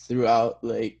throughout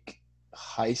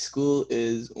high school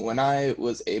is when I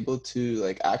was able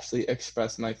to actually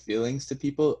express my feelings to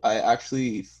people, I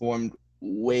actually formed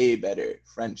way better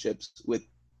friendships with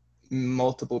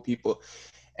multiple people.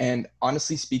 And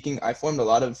honestly speaking, I formed a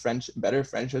lot of better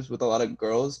friendships with a lot of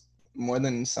girls, more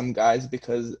than some guys,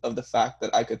 because of the fact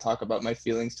that I could talk about my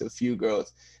feelings to a few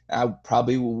girls. I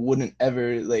probably wouldn't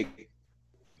ever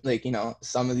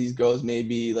some of these girls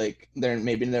maybe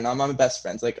they're not my best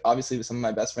friends. Obviously some of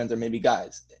my best friends are maybe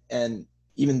guys, and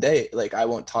even they I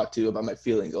won't talk to about my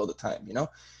feelings all the time,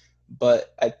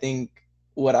 But I think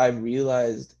what I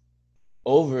realized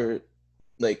over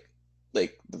the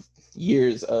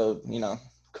years of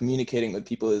communicating with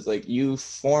people is you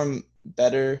form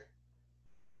better.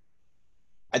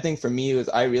 I think for me,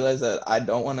 I realized that I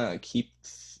don't want to keep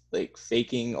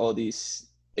faking all these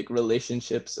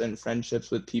relationships and friendships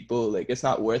with people. It's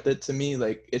not worth it to me.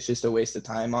 It's just a waste of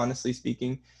time, honestly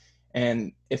speaking.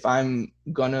 And if I'm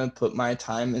gonna put my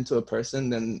time into a person,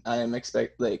 then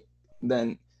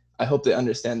then I hope they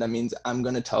understand that means I'm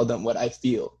gonna tell them what I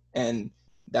feel, and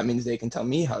that means they can tell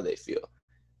me how they feel.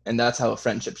 And that's how a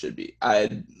friendship should be.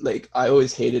 I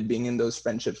always hated being in those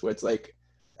friendships where it's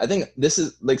I think this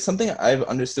is something I've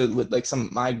understood with some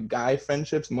of my guy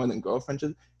friendships more than girl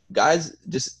friendships. Guys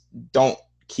just don't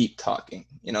keep talking,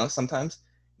 sometimes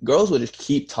girls will just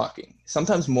keep talking,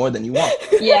 sometimes more than you want.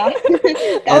 Yeah.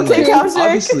 And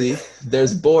obviously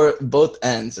there's both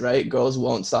ends, right? Girls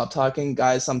won't stop talking,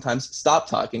 guys sometimes stop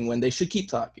talking when they should keep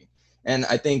talking. And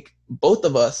I think both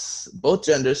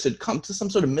genders should come to some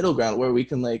sort of middle ground where we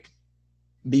can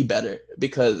be better,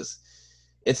 because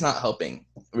it's not helping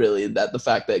really that the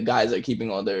fact that guys are keeping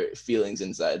all their feelings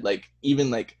inside. Even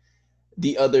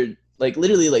the other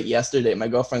literally yesterday my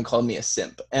girlfriend called me a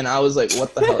simp, and I was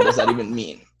what the hell does that even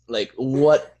mean?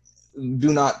 What?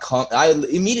 Do not call. I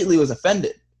immediately was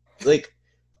offended.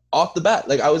 off the bat.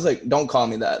 Like, I was like, don't call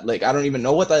me that. Like, I don't even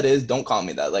know what that is. Don't call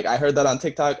me that. Like, I heard that on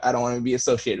TikTok. I don't want to be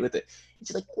associated with it. And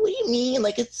she's like, what do you mean?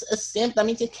 Like, it's a simp. That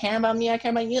means you care about me. I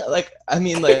care about you. Like, I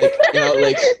mean, like, you know,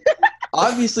 like,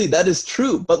 obviously that is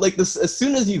true. But like this, as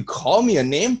soon as you call me a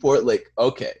name for it, like,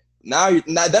 okay.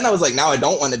 Then I was like, now I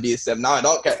don't want to be a simp. Now I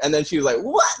don't care. And then she was like,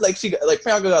 what? Like,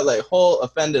 Priyanka got like whole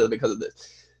offended because of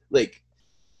this. Like,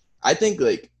 I think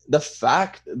like the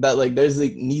fact that like there's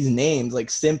like these names like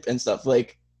simp and stuff,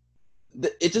 like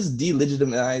it just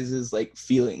delegitimizes like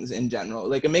feelings in general.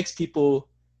 Like, it makes people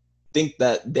think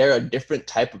that they're a different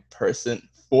type of person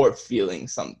for feeling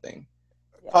something.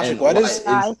 Kaushik, why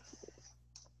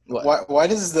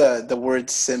does the word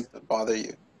simp bother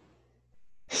you?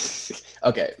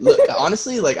 Okay, look,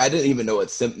 honestly, like I didn't even know what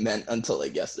simp meant until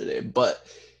like yesterday, but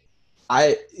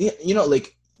you know,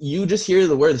 like you just hear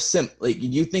the word simp, like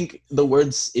you think the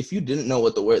words, if you didn't know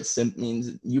what the word simp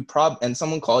means, and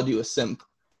someone called you a simp,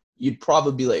 you'd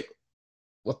probably be like,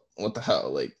 what the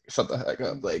hell? Like, shut the heck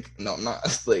up. Like, no, I'm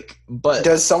not. Like, but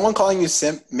does someone calling you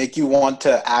simp make you want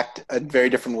to act a very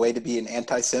different way to be an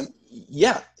anti-simp?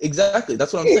 Yeah, exactly.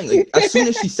 That's what I'm saying. Like, as soon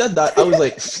as she said that, I was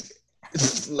like,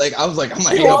 I'm gonna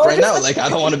hang up right now. Like, I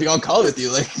don't want to be on call with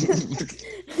you. Like,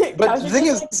 but the thing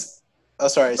is, oh,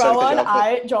 sorry.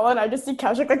 Joel and I just see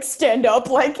Kaushik like stand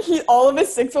up, like all of his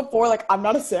 6'4", like, I'm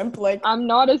not a simp. Like, I'm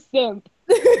not a simp.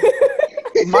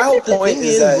 My whole point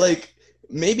is that, like,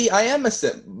 maybe I am a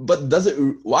simp, but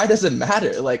why does it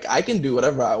matter? Like, I can do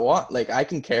whatever I want. Like, I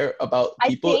can care about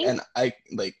people, and why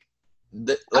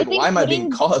am I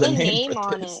being called a name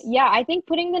for this? Yeah, I think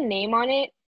putting the name on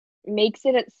it makes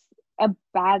it a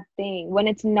bad thing when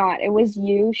it's not. It was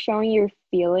you showing your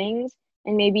feelings,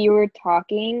 and maybe you were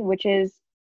talking, which is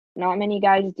not many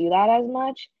guys do that as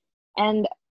much. And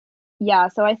yeah,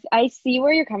 so I see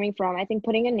where you're coming from. I think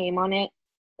putting a name on it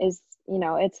is, you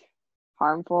know, it's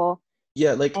harmful.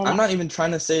 Yeah, like, I'm not even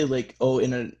trying to say like,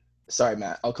 sorry,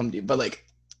 Matt, I'll come to you, but like,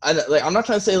 I'm not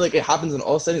trying to say like it happens in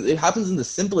all settings. It happens in the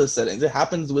simplest settings. It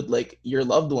happens with like your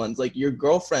loved ones. Like, your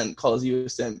girlfriend calls you a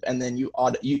simp, and then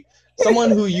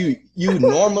someone who you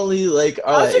normally like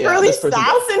are like, really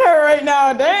sassing her right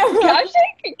now. Damn.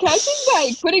 Kaushik's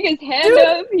like putting his hand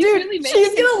up. He's really making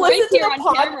she's gonna listen to the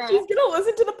podcast. She's gonna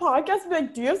listen to the podcast and be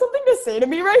like, "Do you have something to say to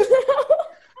me right now?"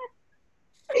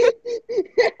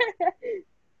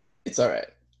 It's all right.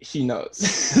 She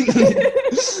knows.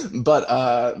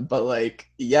 but like,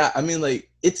 yeah, I mean,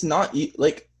 like, it's not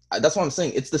like, that's what I'm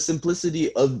saying. It's the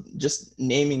simplicity of just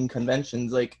naming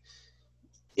conventions. Like,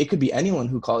 it could be anyone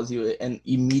who calls you it, and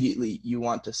immediately you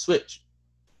want to switch.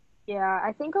 Yeah,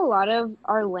 I think a lot of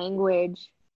our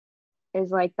language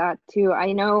is like that too.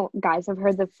 I know guys have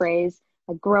heard the phrase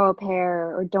like grow a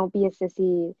pair or don't be a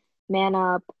sissy, man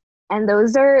up. And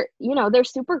those are, you know, they're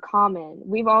super common.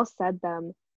 We've all said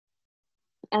them.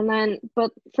 And then,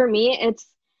 but for me, it's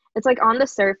like on the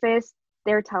surface,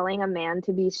 they're telling a man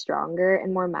to be stronger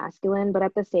and more masculine, but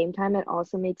at the same time, it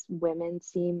also makes women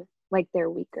seem like they're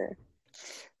weaker.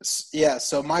 Yeah,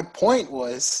 so my point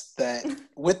was that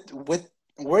with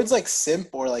words like simp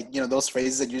or like, you know, those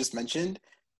phrases that you just mentioned,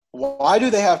 why do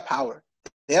they have power?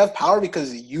 They have power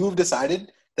because you've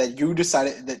decided that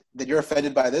you're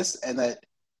offended by this and that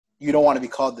you don't want to be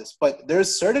called this. But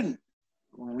there's certain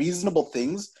reasonable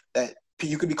things that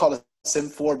you could be called a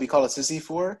simp for, be called a sissy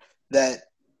for, that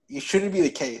it shouldn't be the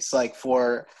case. Like,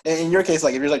 in your case,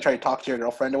 like if you're like trying to talk to your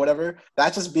girlfriend or whatever,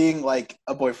 that's just being like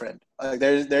a boyfriend. Like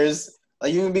there's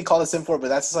like, you can be called a simp for, but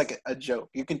that's just like a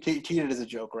joke. You can treat it as a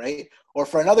joke, right? Or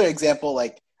for another example,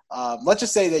 like let's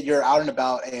just say that you're out and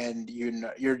about and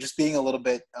you're just being a little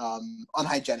bit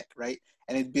unhygienic, right?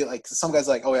 And it'd be like, some guys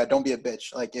like, oh yeah, don't be a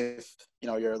bitch. Like if, you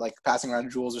know, you're like passing around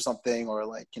jewels or something, or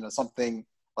like, you know, something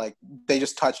like they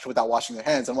just touched without washing their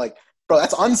hands. I'm like, bro,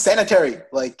 that's unsanitary.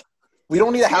 Like, we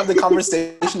don't need to have the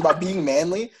conversation about being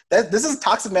manly. This is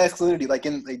toxic masculinity, like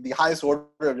in like the highest order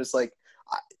of just like,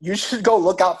 you should go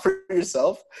look out for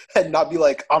yourself and not be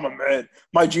like, I'm a man.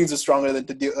 My genes are strong enough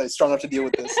to deal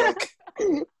with this. Like,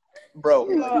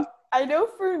 bro. I know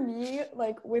for me,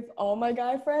 like with all my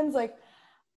guy friends, like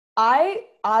I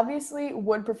obviously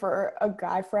would prefer a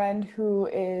guy friend who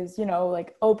is, you know,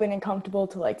 like open and comfortable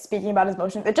to like speaking about his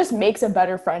emotions. It just makes a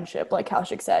better friendship, like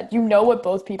Kaushik said. You know what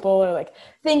both people are like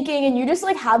thinking, and you just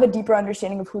like have a deeper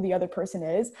understanding of who the other person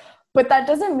is. But that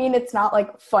doesn't mean it's not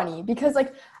like funny, because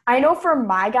like I know for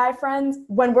my guy friends,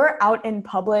 when we're out in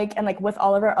public and like with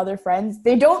all of our other friends,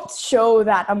 they don't show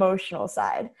that emotional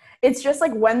side. It's just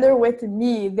like when they're with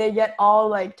me, they get all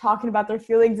like talking about their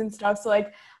feelings and stuff. So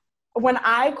like when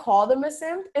I call them a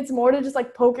simp, it's more to just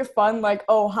like poke it fun, like,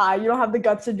 oh, hi, you don't have the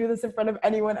guts to do this in front of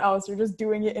anyone else. You're just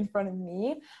doing it in front of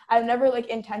me. I've never like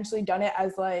intentionally done it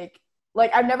as like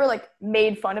I've never like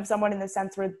made fun of someone in the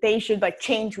sense where they should like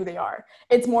change who they are.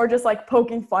 It's more just like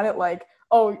poking fun at like,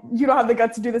 oh, you don't have the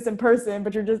guts to do this in person,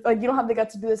 but you're just like, you don't have the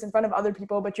guts to do this in front of other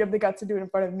people, but you have the guts to do it in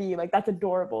front of me. Like, that's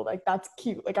adorable. Like, that's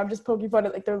cute. Like, I'm just poking fun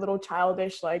at like their little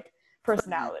childish like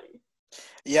personality.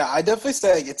 Yeah, I definitely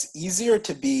say like, it's easier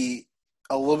to be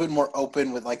a little bit more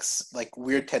open with like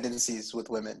weird tendencies with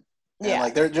women. And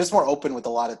like they're just more open with a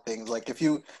lot of things. Like if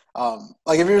you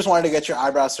if you just wanted to get your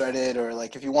eyebrows threaded, or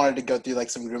like if you wanted to go through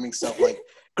like some grooming stuff, like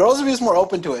girls would be just more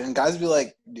open to it, and guys would be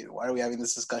like, dude, why are we having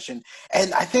this discussion?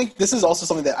 And I think this is also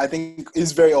something that I think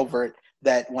is very overt,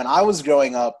 that when I was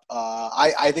growing up,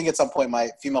 I think at some point my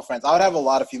female friends, I would have a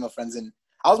lot of female friends, and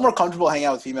I was more comfortable hanging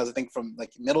out with females, I think, from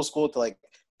like middle school to like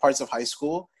parts of high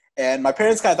school. And my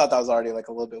parents kind of thought that was already like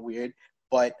a little bit weird,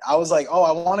 but I was like, oh,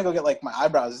 I want to go get like my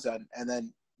eyebrows done. And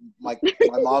then my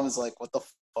mom is like, what the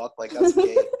fuck? Like, that's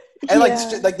gay. And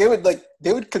like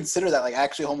they would consider that like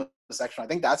actually homosexual. I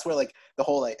think that's where like the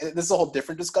whole like, this is a whole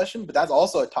different discussion, but that's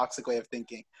also a toxic way of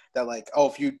thinking, that like,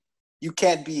 oh, if you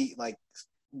can't be like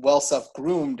well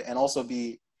self-groomed and also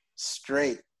be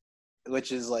straight,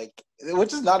 which is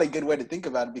not a good way to think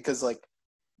about it, because like,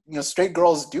 you know, straight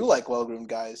girls do like well-groomed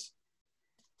guys.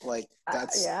 Like,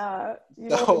 that's you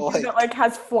know, like, that like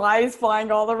has flies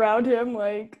flying all around him,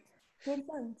 like, makes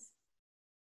sense.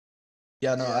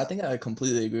 Yeah, no, I think I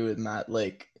completely agree with Matt.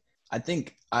 Like, I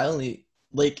think I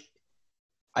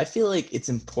feel like it's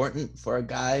important for a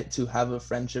guy to have a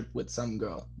friendship with some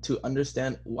girl, to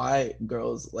understand why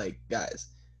girls like guys.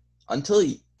 Until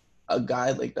a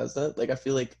guy like does that, like, I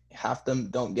feel like half them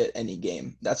don't get any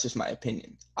game. That's just my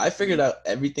opinion. I figured out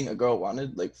everything a girl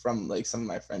wanted, like, from like some of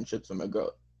my friendships from a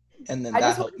girl, and then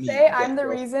that helped me. I just want to say I'm the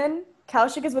reason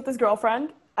Kaushik is with his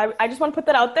girlfriend. I just want to put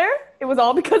that out there. It was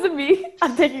all because of me.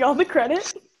 I'm taking all the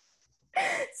credit.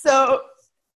 So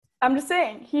I'm just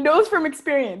saying, he knows from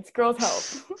experience, girls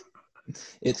help.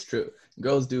 It's true.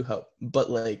 Girls do help, but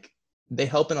like, they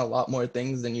help in a lot more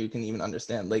things than you can even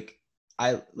understand. Like,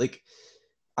 I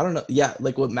don't know. Yeah,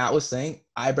 like what Matt was saying,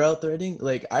 eyebrow threading.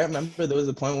 Like, I remember there was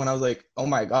a point when I was like, oh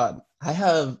my God, I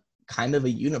have kind of a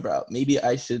unibrow. Maybe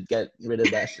I should get rid of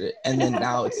that shit. And then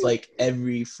now it's like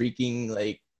every freaking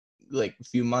like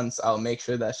few months, I'll make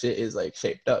sure that shit is like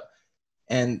shaped up.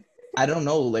 And I don't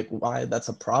know like why that's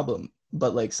a problem.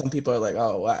 But like some people are like,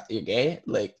 oh, what, you're gay?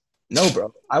 Like, no,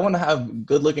 bro. I want to have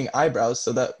good looking eyebrows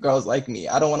so that girls like me.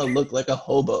 I don't want to look like a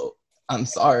hobo. I'm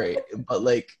sorry. But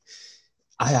like,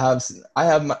 I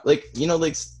have my, like, you know,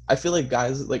 like, I feel like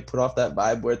guys like put off that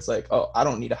vibe where it's like, oh, I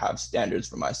don't need to have standards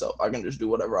for myself. I can just do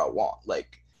whatever I want. Like,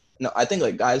 no, I think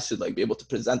like guys should like be able to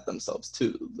present themselves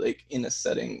too, like in a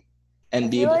setting, and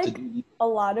be able to do. A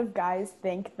lot of guys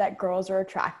think that girls are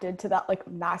attracted to that like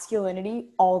masculinity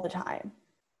all the time.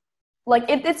 Like,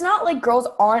 it's not like girls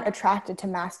aren't attracted to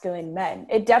masculine men.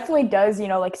 It definitely does, you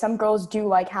know, like some girls do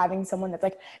like having someone that's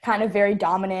like kind of very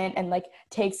dominant and like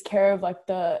takes care of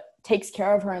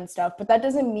her and stuff. But that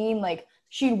doesn't mean like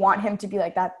she'd want him to be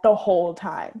like that the whole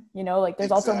time, you know? Like,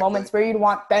 there's also moments where you'd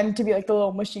want them to be like the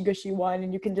little mushy gushy one,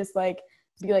 and you can just like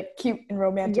be like cute and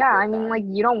romantic. Yeah, I mean, like,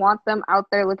 you don't want them out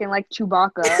there looking like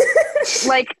Chewbacca.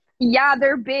 Like, yeah,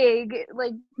 they're big,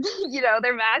 like, you know,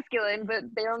 they're masculine, but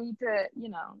they don't need to, you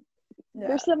know,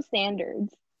 there's some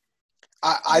standards.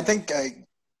 I think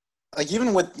like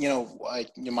even with, you know,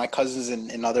 like, you know, my cousins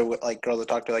and other like girls I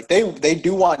talk to, like they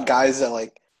do want guys that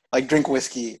like drink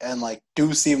whiskey and like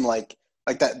do seem like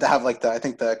that, to have like I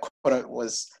think the quote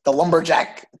was the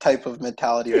lumberjack type of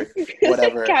mentality or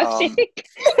whatever.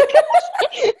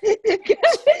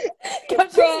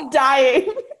 She's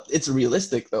dying. It's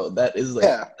realistic though. That is like,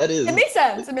 that is. It makes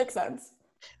sense. It makes sense.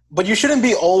 But you shouldn't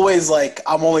be always like,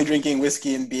 I'm only drinking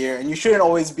whiskey and beer, and you shouldn't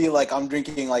always be like, I'm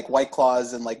drinking like White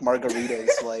Claws and like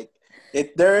margaritas. Like,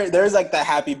 there's like that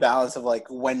happy balance of like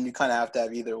when you kind of have to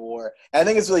have either or. And I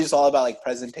think it's really just all about like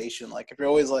presentation. Like, if you're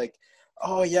always like,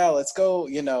 oh yeah, let's go,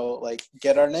 you know, like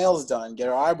get our nails done, get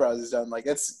our eyebrows done, like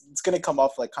it's gonna come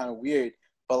off like kind of weird.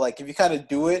 But like if you kind of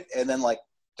do it and then like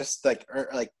just like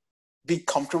be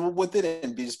comfortable with it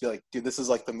and be like, dude, this is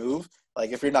like the move.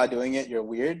 Like, if you're not doing it, you're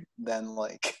weird. Then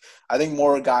like, I think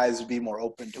more guys would be more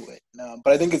open to it.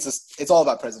 But I think it's all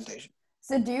about presentation.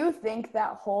 So do you think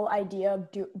that whole idea of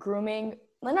grooming,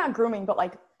 well, not grooming, but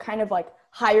like kind of like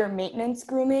higher maintenance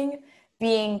grooming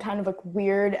being kind of like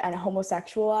weird and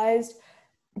homosexualized,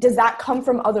 does that come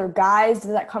from other guys?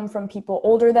 Does that come from people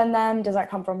older than them? Does that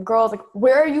come from girls? Like,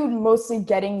 where are you mostly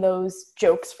getting those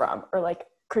jokes from or like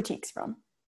critiques from?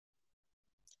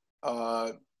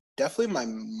 definitely my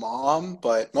mom,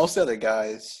 but most other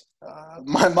guys.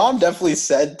 My mom definitely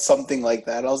said something like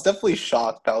that. I was definitely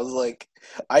shocked. I was like,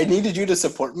 I needed you to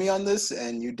support me on this,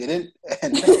 and you didn't.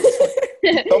 And I was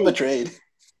like, so betrayed.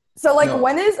 So like No.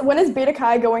 when is Beta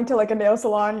Kai going to like a nail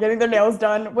salon, getting their nails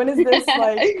done? When is this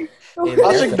like?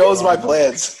 Ashik knows my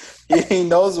plans. He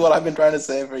knows what I've been trying to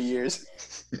say for years.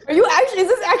 Are you actually? Is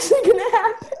this actually gonna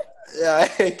happen? Yeah,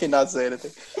 I cannot say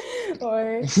anything.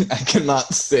 Or I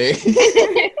cannot say.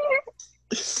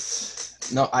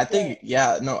 No, I think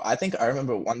I think I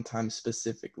remember one time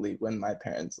specifically when my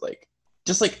parents like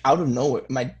just like out of nowhere,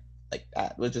 my like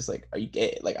dad was just like, "Are you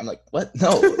gay?" Like I'm like, "What?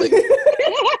 No!" Like,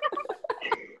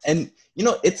 and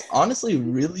it's honestly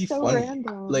really So funny.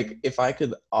 random. Like if I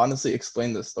could honestly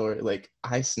explain the story, like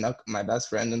I snuck my best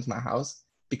friend into my house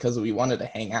because we wanted to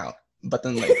hang out, but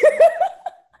then like.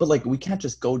 But like we can't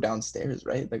just go downstairs,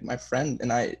 right? Like my friend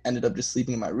and I ended up just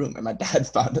sleeping in my room, and my dad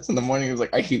found us in the morning. He was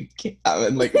like, "Are you?"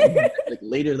 And like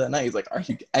later that night, he's like, "Are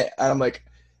you?" And I'm like,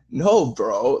 "No,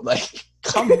 bro. Like,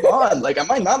 come on. Like,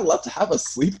 am I not allowed to have a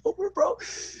sleepover, bro?"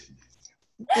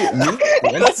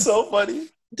 Dude, That's so funny.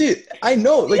 Dude, I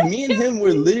know. Like me and him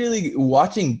were literally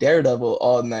watching Daredevil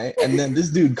all night, and then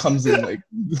this dude comes in like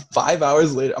 5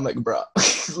 hours later. I'm like, "Bro,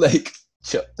 like,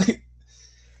 chill."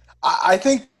 I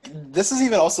think this is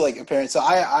even also like apparent. So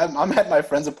I'm at my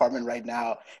friend's apartment right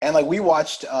now, and like we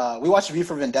watched V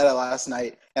for Vendetta last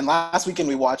night, and last weekend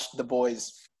we watched The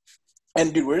Boys.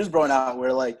 And dude, we're just going out.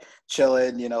 We're like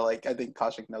chilling, like I think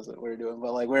Kaushik knows what we're doing,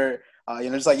 but like we're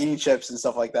just like eating chips and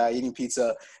stuff like that, eating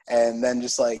pizza, and then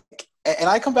just like, and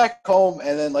I come back home,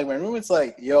 and then like my roommate's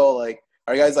like, "Yo, like,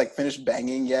 are you guys like finished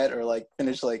banging yet, or like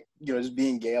finished like just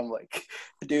being gay?" I'm like,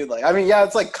 dude, like, I mean, yeah,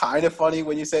 it's like kind of funny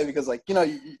when you say it because like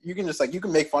you can just like you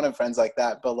can make fun of friends like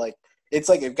that, but like it's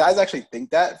like if guys actually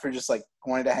think that for just like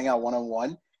wanting to hang out one on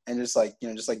one and just like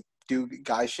just like do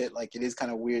guy shit, like it is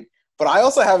kind of weird. But I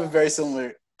also have a very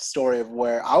similar story of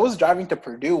where I was driving to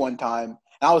Purdue one time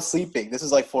and I was sleeping. This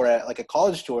is like for a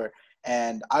college tour,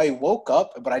 and I woke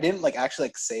up, but I didn't like actually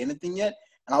like say anything yet.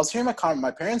 And I was hearing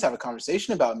my parents have a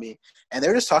conversation about me, and they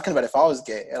were just talking about if I was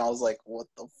gay, and I was like, "What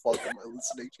the fuck am I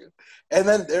listening to?" And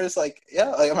then there's like, yeah,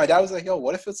 like my dad was like, "Yo,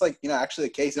 what if it's like actually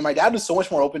the case?" And my dad was so much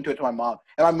more open to it to my mom,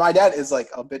 and my dad is like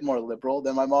a bit more liberal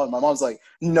than my mom. And my mom's like,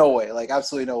 "No way, like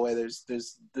absolutely no way." There's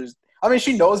I mean,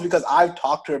 she knows because I've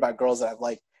talked to her about girls that I've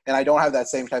liked, and I don't have that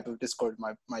same type of discourse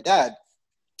with my dad.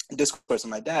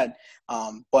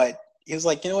 But he was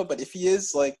like, "You know what? But if he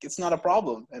is, like, it's not a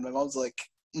problem." And my mom's like,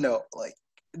 "No, like,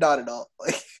 not at all.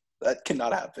 Like, that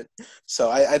cannot happen." So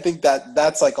I think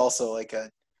that's like also like a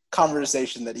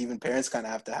conversation that even parents kind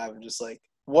of have to have, and just like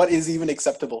what is even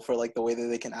acceptable for like the way that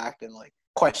they can act and like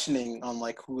questioning on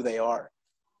like who they are.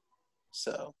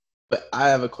 So. But I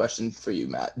have a question for you,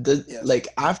 Matt. Yes. Like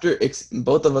after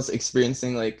both of us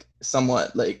experiencing like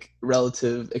somewhat like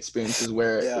relative experiences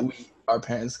where our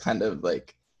parents kind of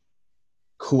like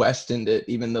questioned it,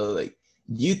 even though like,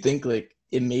 do you think like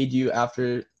it made you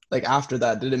after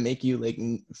that, did it make you like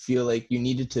feel like you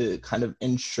needed to kind of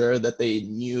ensure that they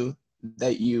knew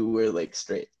that you were like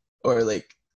straight or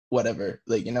like whatever,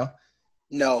 like,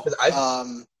 No.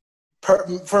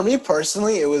 For me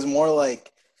personally, it was more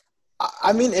like,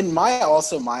 I mean, in my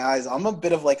eyes, I'm a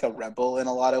bit of like a rebel in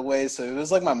a lot of ways. So it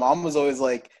was like my mom was always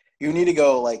like, "You need to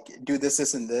go like do this,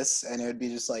 this, and this," and it would be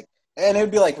just like, and it would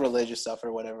be like religious stuff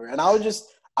or whatever. And I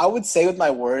would say with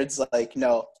my words like,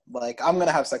 "No, like I'm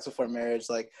gonna have sex before marriage.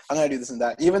 Like I'm gonna do this and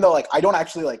that," even though like I don't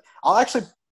actually like. I'll actually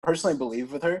personally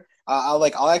believe with her.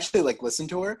 I'll actually like listen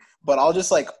to her, but I'll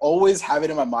just like always have it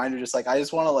in my mind, or just like I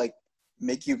just want to like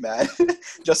make you mad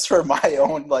just for my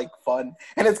own like fun.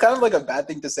 And it's kind of like a bad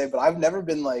thing to say, but I've never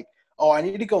been like, "Oh, I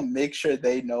need to go make sure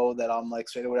they know that I'm like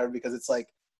straight or whatever," because it's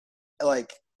like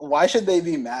why should they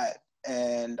be mad?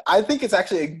 And I think it's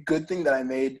actually a good thing that I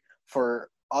made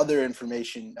for other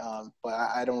information, but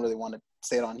I don't really want to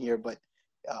say it on here. But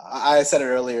I said it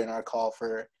earlier in our call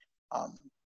for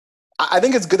I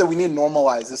think it's good that we need to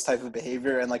normalize this type of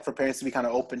behavior, and like for parents to be kind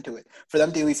of open to it, for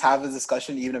them to at least have a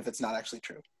discussion even if it's not actually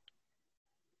true.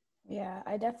 Yeah,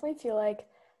 I definitely feel like,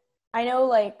 I know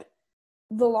like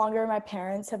the longer my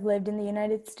parents have lived in the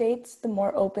United States, the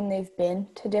more open they've been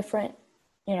to different,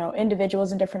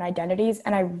 individuals and different identities.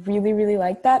 And I really, really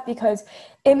like that, because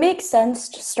it makes sense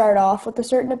to start off with a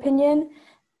certain opinion,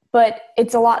 but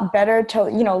it's a lot better to,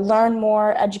 learn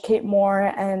more, educate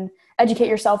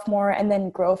yourself more, and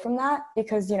then grow from that,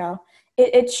 because,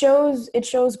 it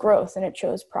shows growth and it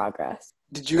shows progress.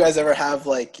 Did you guys ever have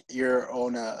like your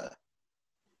own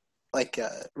like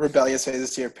rebellious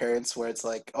phases to your parents where it's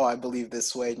like, oh, I believe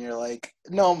this way, and you're like,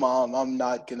 no, mom, I'm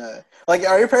not gonna. Like,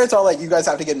 are your parents all like, you guys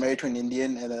have to get married to an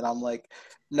Indian, and then I'm like,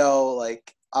 no,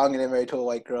 like I'm gonna get married to a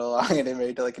white girl. I'm gonna get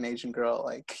married to like an Asian girl.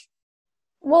 Like,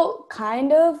 Well,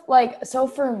 kind of like, so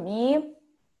for me,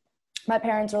 my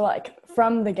parents are like,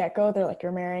 from the get-go, they're like,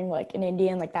 you're marrying like an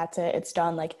Indian, like that's it, it's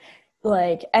done.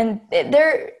 And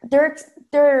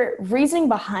their reasoning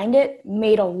behind it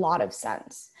made a lot of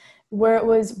sense. Where it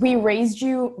was, we raised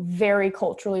you very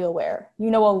culturally aware.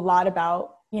 You know a lot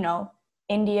about,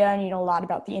 India, and you know a lot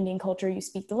about the Indian culture. You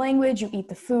speak the language, you eat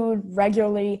the food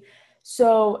regularly.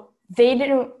 So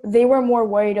they were more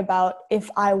worried about, if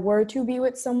I were to be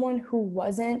with someone who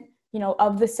wasn't,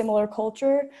 of the similar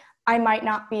culture, I might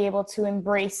not be able to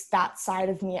embrace that side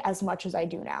of me as much as I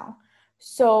do now.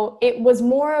 So it was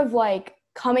more of like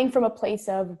coming from a place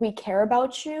of, we care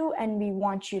about you and we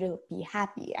want you to be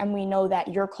happy. And we know that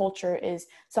your culture is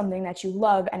something that you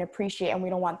love and appreciate, and we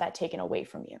don't want that taken away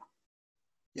from you.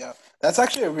 yeah, that's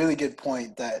actually a really good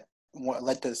point that what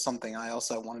led to something I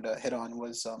also wanted to hit on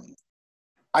was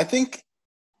I think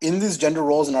in these gender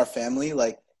roles in our family,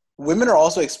 like women are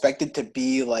also expected to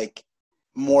be like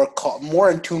more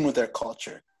in tune with their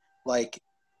culture. Like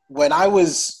when I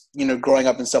was, growing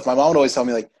up and stuff, my mom would always tell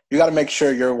me like, you got to make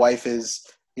sure your wife is,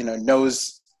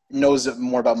 knows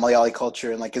more about Malayali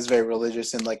culture and like is very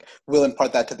religious and like will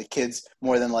impart that to the kids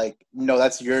more than like, no,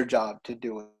 that's your job to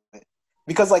do it.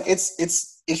 Because like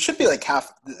it should be like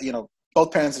half,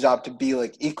 both parents' job to be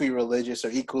like equally religious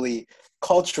or equally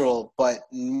cultural, but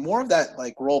more of that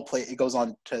like role play, it goes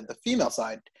on to the female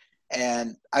side.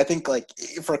 And I think like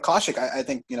for Kaushik, I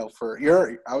think, for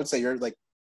I would say you're like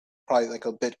probably like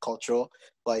a bit cultural.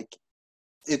 Like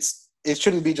it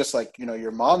shouldn't be just like,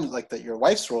 your mom, like that your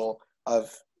wife's role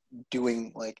of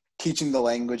doing like teaching the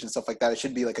language and stuff like that. It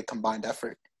should be like a combined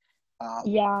effort.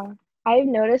 Yeah, I've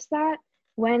noticed that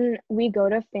when we go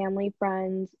to family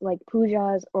friends, like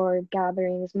pujas or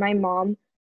gatherings, my mom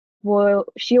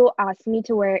she'll ask me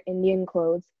to wear Indian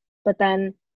clothes, but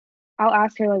then I'll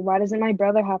ask her like, why doesn't my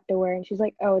brother have to wear? And she's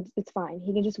like, oh, it's fine.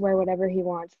 He can just wear whatever he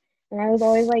wants. And I was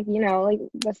always like, like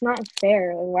that's not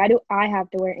fair. Like, why do I have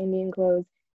to wear Indian clothes,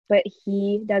 but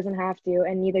he doesn't have to,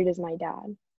 and neither does my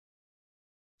dad.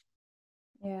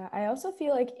 Yeah, I also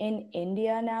feel like in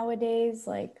India nowadays,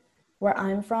 like where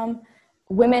I'm from,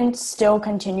 women still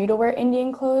continue to wear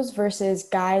Indian clothes versus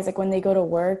guys, like when they go to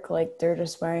work, like they're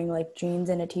just wearing like jeans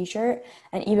and a t-shirt.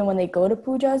 And even when they go to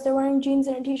pujas, they're wearing jeans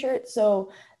and a t-shirt.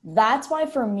 So that's why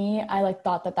for me, I like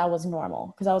thought that was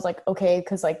normal. Because I was like, okay,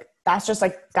 because like that's just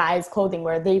like guys' clothing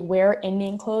where they wear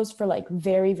Indian clothes for like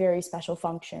very, very special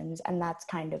functions. And that's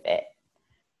kind of it.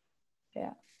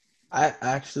 Yeah. I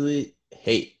actually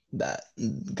hate that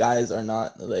guys are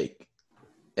not like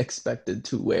expected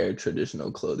to wear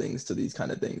traditional clothing to these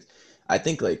kind of things. I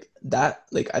think like that,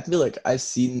 like I feel like I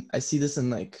see this in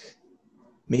like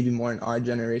maybe more in our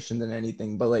generation than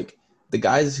anything, but like the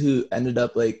guys who ended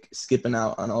up like skipping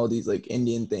out on all these like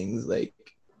Indian things, like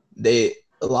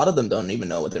a lot of them don't even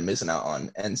know what they're missing out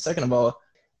on. And second of all,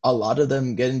 a lot of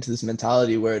them get into this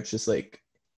mentality where it's just like,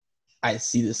 I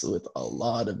see this with a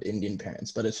lot of Indian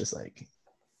parents, but it's just like,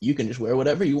 you can just wear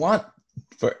whatever you want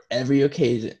for every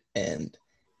occasion. And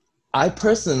I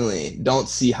personally don't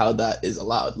see how that is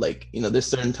allowed. Like, there's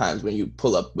certain times when you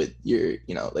pull up with your,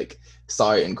 like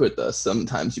sari and kurta.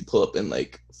 Sometimes you pull up in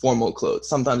like formal clothes.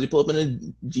 Sometimes you pull up in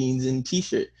a jeans and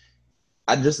t-shirt.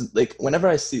 I just like, whenever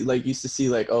I see like, used to see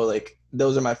like, oh, like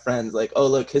those are my friends. Like, oh,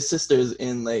 look, his sister's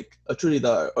in like a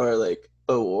churidar, or like,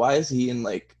 oh, why is he in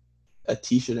like a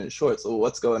t-shirt and shorts? So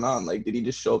what's going on? Like, did he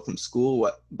just show up from school?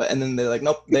 What? But and then they're like,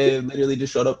 nope, they literally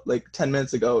just showed up like 10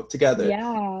 minutes ago together.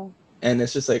 Yeah. And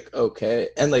it's just like, okay.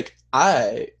 And like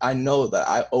I know that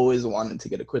I always wanted to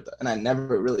get a kurta, and I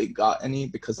never really got any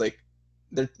because like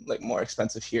they're like more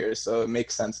expensive here, so it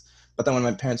makes sense. But then when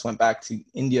my parents went back to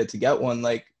India to get one,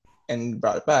 like, and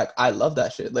brought it back, I love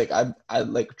that shit. Like I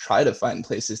like try to find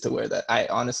places to wear that. I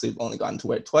honestly have only gotten to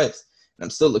wear it twice, and I'm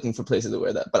still looking for places to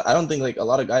wear that. But I don't think like a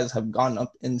lot of guys have gone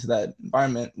up into that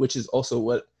environment, which is also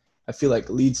what I feel like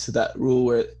leads to that rule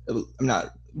where I'm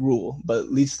not rule,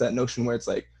 but leads to that notion where it's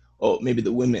like, oh, maybe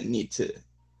the women need to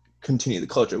continue the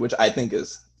culture, which I think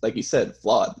is, like you said,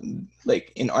 flawed.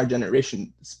 Like in our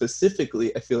generation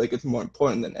specifically, I feel like it's more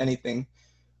important than anything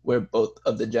where both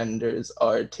of the genders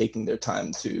are taking their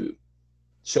time to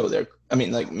show their, I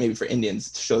mean, like maybe for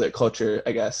Indians to show their culture,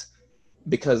 I guess,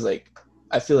 because like,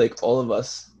 I feel like all of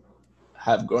us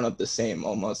have grown up the same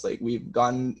almost. Like we've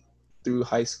gone through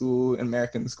high school,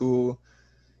 American school,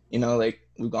 you know, like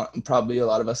probably a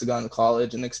lot of us have gone to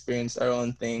college and experienced our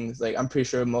own things. Like I'm pretty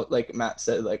sure, like Matt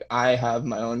said, like I have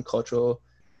my own cultural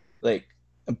like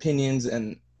opinions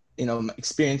and, you know,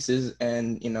 experiences,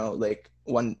 and, you know, like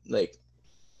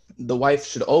the wife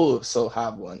should also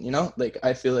have one, you know, like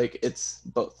I feel like it's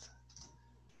both.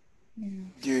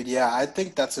 Dude, yeah, I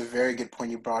think that's a very good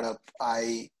point you brought up.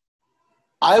 I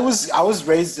was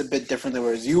raised a bit differently,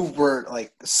 whereas you were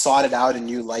like sought it out and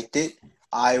you liked it.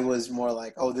 I was more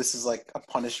like, oh, this is like a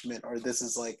punishment, or this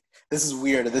is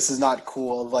weird, or this is not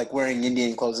cool, of like wearing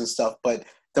Indian clothes and stuff. But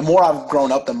the more I've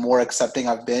grown up, the more accepting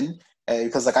I've been,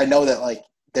 because like I know that like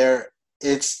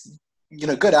it's, you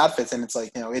know, good outfits, and it's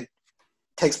like, you know, it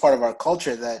takes part of our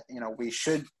culture that, you know, we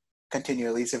should continue,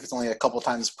 at least if it's only a couple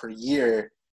times per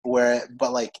year.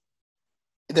 But like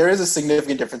there is a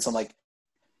significant difference in like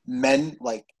men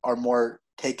like are more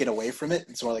taken away from it.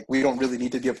 It's more like we don't really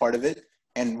need to be a part of it,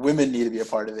 and women need to be a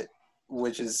part of it,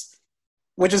 which is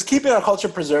keeping our culture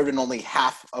preserved in only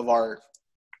half of our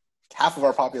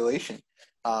population.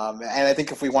 And I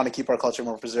think if we want to keep our culture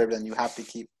more preserved, then you have to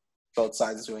keep both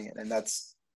sides doing it, and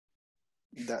that's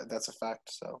a fact.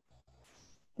 So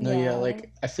no, yeah, like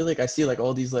I feel like I see like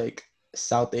all these like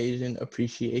South Asian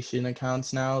appreciation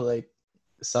accounts now, like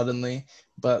suddenly,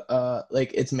 but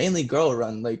like it's mainly girl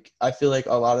run. Like I feel like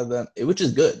a lot of them, which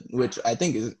is good, which I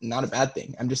think is not a bad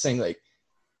thing. I'm just saying, like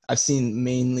I've seen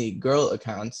mainly girl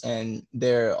accounts, and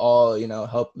they're all, you know,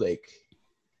 help like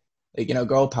you know,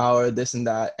 girl power, this and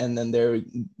that, and then they're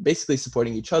basically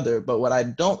supporting each other. But what I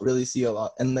don't really see a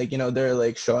lot, and like, you know, they're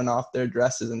like showing off their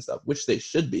dresses and stuff, which they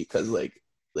should be, because like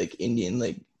Indian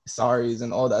like saris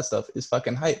and all that stuff is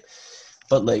fucking hype.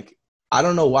 But like I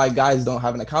don't know why guys don't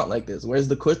have an account like this. Where's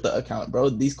the kurta account, bro?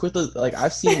 These kurtas, like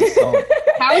I've seen some.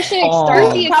 Kaushik,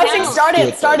 start the account.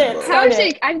 Kaushik, start it.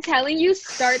 Kaushik, I'm telling you,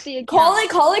 start the account.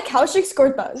 Call it Kaushik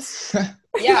Kurtas.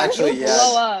 Yeah, actually, yeah.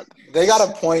 Blow up. They got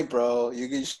a point, bro. You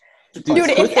can. Dude,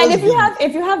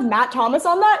 if you have Matt Thomas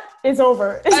on that, it's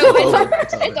over.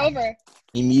 It's over.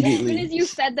 Immediately. As soon as you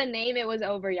said the name, it was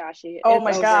over, Yashi. Oh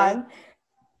my God.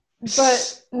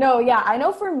 But no, yeah, I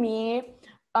know for me,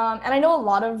 and I know a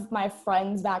lot of my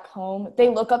friends back home, they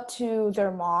look up to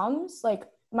their moms. Like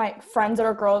my friends that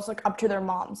are girls look up to their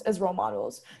moms as role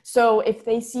models. So if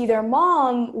they see their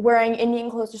mom wearing Indian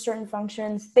clothes to certain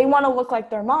functions, they want to look like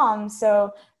their mom,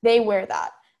 so they wear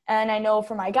that. And I know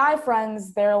for my guy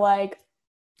friends, they're like,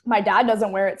 my dad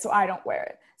doesn't wear it, so I don't wear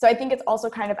it. So I think it's also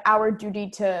kind of our duty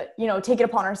to, you know, take it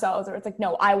upon ourselves, or it's like,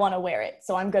 no, I want to wear it,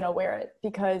 so I'm going to wear it.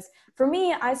 Because for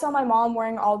me, I saw my mom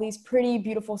wearing all these pretty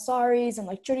beautiful saris and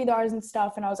like churidars and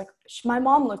stuff. And I was like, my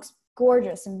mom looks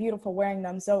gorgeous and beautiful wearing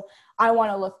them, so I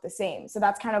want to look the same. So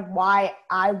that's kind of why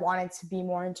I wanted to be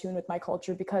more in tune with my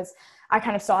culture, because I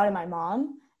kind of saw it in my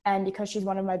mom. And because she's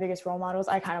one of my biggest role models,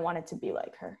 I kind of wanted to be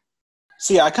like her.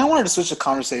 So yeah, I kind of wanted to switch the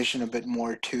conversation a bit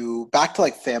more back to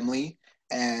like family,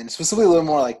 and specifically a little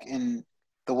more like in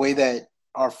the way that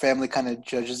our family kind of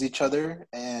judges each other,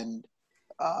 and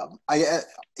I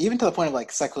even to the point of like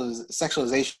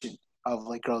sexualization of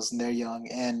like girls when they're young.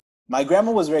 And my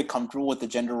grandma was very comfortable with the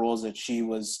gender roles that she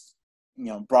was, you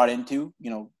know, brought into, you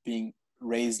know, being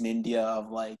raised in India, of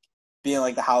like being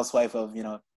like the housewife of, you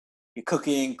know, you're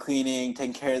cooking, cleaning,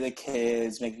 taking care of the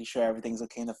kids, making sure everything's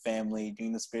okay in the family,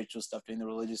 doing the spiritual stuff, doing the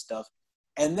religious stuff.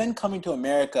 And then coming to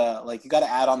America, like you got to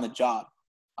add on the job,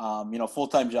 you know,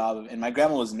 full-time job. And my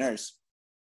grandma was a nurse.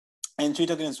 And she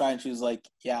took it in stride, and she was like,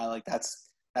 yeah, like that's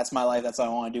my life. That's what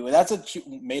I want to do. And that's what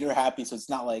made her happy. So it's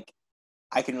not like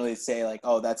I can really say like,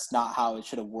 oh, that's not how it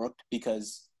should have worked,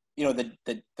 because, you know,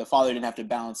 the father didn't have to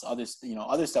balance other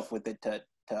stuff with it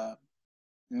to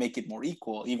make it more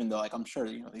equal, even though like I'm sure,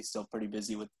 you know, he's still pretty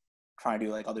busy with trying to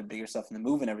do like other bigger stuff in the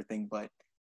move and everything. But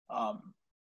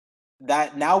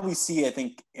that now we see, I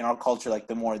think, in our culture, like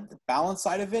the balance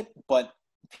side of it, but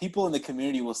people in the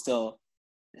community will still,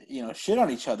 you know, shit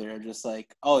on each other, or just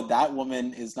like, oh, that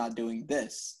woman is not doing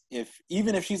this,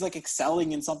 even if she's like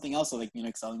excelling in something else, like, you know,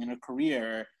 excelling in her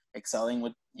career, or excelling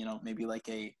with, you know, maybe like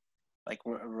a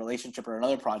relationship or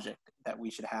another project that we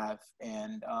should have.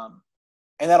 And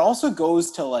that also goes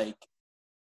to like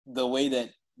the way that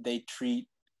they treat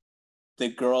the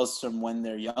girls from when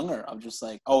they're younger, of just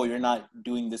like, oh, you're not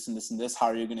doing this and this and this, how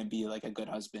are you going to be like a good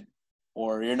husband?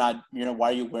 Or you're not, you know, why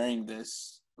are you wearing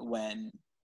this when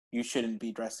you shouldn't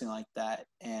be dressing like that?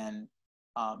 And,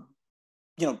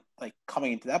 you know, like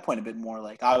coming into that point a bit more,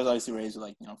 like I was obviously raised with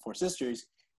like, you know, 4 sisters,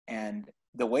 and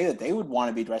the way that they would want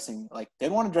to be dressing, like they'd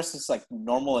want to dress just like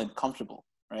normal and comfortable,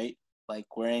 right? Like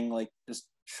wearing like just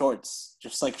shorts,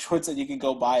 just like shorts that you can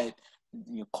go buy at,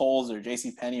 you know, Kohl's or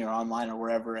JCPenney or online or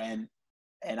wherever. And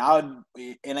And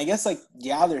I guess like,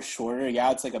 yeah, they're shorter.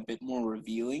 Yeah, it's like a bit more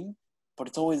revealing, but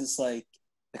it's always just like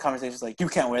the conversation is like, you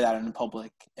can't wear that in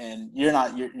public, and you're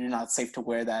not safe to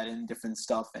wear that in different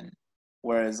stuff. And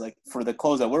whereas like for the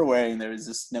clothes that we're wearing, there is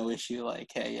just no issue. Like,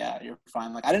 hey, yeah, you're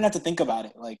fine. Like I didn't have to think about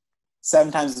it like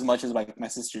 7 times as much as like my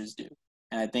sisters do.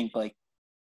 And I think like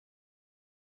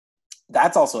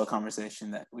that's also a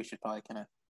conversation that we should probably kind of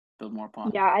build more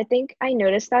upon. Yeah, I think I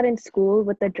noticed that in school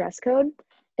with the dress code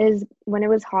is when it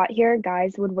was hot here,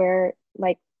 guys would wear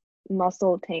like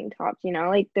muscle tank tops, you know,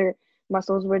 like their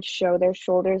muscles would show, their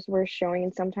shoulders were showing,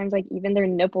 and sometimes like even their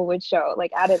nipple would show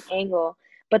like at an angle.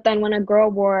 But then when a girl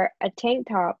wore a tank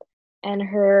top and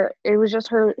it was just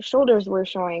her shoulders were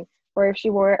showing, or if she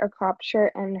wore a cropped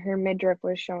shirt and her midriff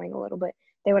was showing a little bit,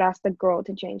 they would ask the girl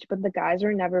to change, but the guys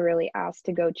were never really asked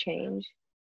to go change.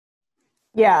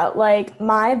 Yeah, like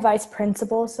my vice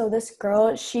principal, so this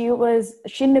girl, she had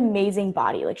an amazing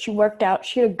body. Like she worked out,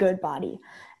 she had a good body.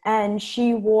 And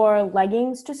she wore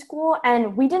leggings to school,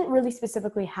 and we didn't really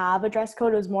specifically have a dress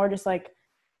code. It was more just like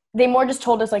they more just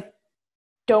told us like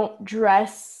don't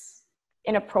dress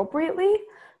inappropriately.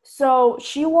 So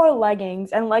she wore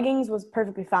leggings, and leggings was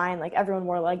perfectly fine. Like everyone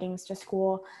wore leggings to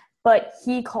school, but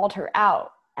he called her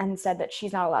out and said that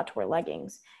she's not allowed to wear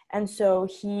leggings. And so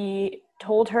he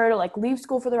told her to like leave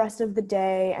school for the rest of the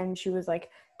day, and she was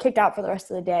like kicked out for the rest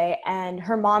of the day. And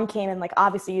her mom came and like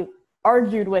obviously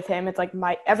argued with him. It's like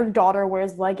my every daughter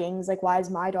wears leggings. Like why is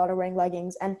my daughter wearing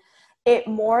leggings? And it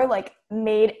more like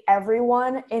made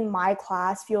everyone in my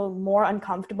class feel more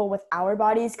uncomfortable with our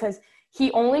bodies because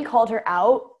he only called her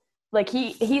out. Like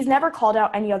he's never called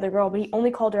out any other girl, but he only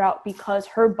called her out because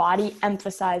her body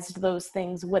emphasized those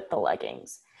things with the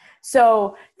leggings.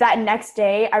 So that next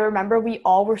day, I remember we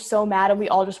all were so mad and we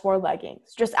all just wore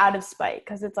leggings just out of spite.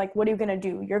 Cause it's like, what are you going to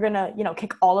do? You're going to,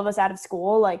 kick all of us out of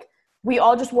school. Like we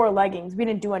all just wore leggings. We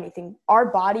didn't do anything. Our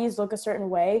bodies look a certain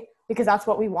way because that's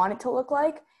what we want it to look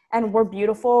like. And we're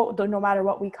beautiful no matter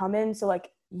what we come in. So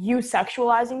like you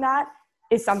sexualizing that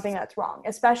is something that's wrong,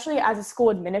 especially as a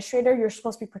school administrator. You're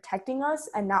supposed to be protecting us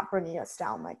and not bringing us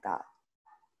down like that.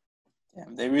 Yeah,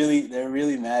 they're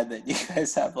really mad that you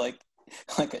guys have like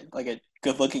a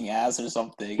good looking ass or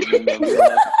something. And then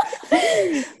like,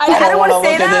 I don't want to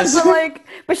say that,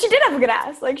 but she did have a good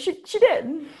ass. Like she did.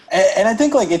 And I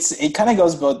think like it kind of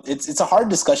goes both. It's a hard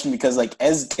discussion because like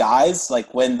as guys,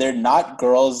 like when they're not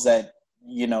girls that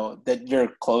that you're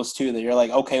close to, that you're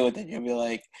like okay with it, you'll be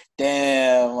like,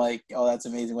 damn, like oh that's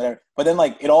amazing, whatever. But then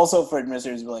like it also for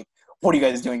administrators be like, what are you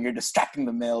guys doing? You're distracting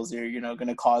the males. You're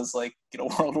gonna cause like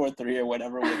World War III or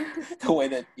whatever with the way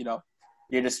that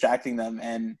you're distracting them.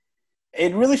 And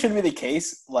it really shouldn't be the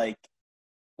case. Like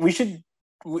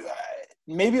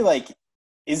maybe like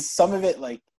is some of it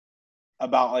like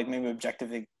about like maybe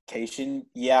objectification,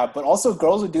 yeah, but also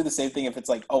girls would do the same thing if it's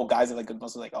like, oh, guys are like good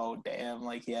muscles, like oh damn,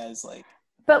 like he has like.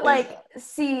 But like,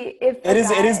 see if it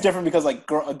is different because like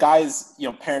guys,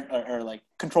 parent or like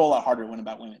control a lot harder when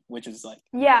about women, which is like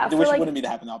which wouldn't be to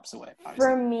happen the opposite way. Obviously.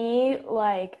 For me,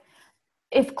 like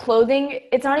if clothing,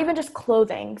 it's not even just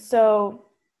clothing. So,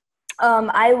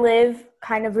 I live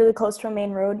kind of really close to a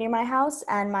main road near my house,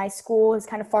 and my school is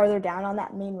kind of farther down on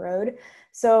that main road.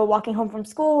 So walking home from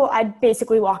school, I'd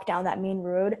basically walk down that main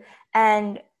road,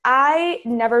 and I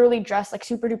never really dressed like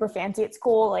super duper fancy at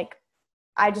school. Like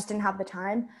I just didn't have the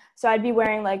time. So I'd be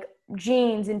wearing like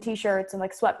jeans and t-shirts and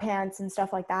like sweatpants and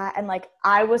stuff like that. And like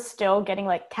I was still getting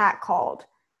like catcalled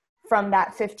from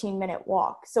that 15-minute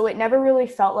walk. So it never really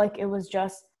felt like it was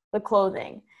just the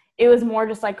clothing. It was more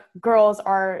just like girls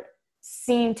are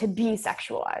seen to be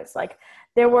sexualized. Like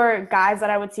there were guys that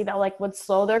I would see that like would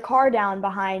slow their car down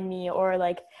behind me, or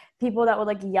like people that would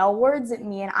like yell words at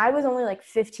me. And I was only like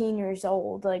 15 years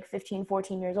old, like 15,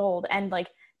 14 years old. And like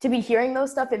to be hearing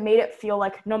those stuff, it made it feel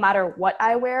like no matter what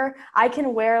I wear, I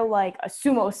can wear like a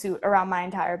sumo suit around my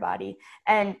entire body.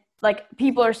 And like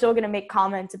people are still going to make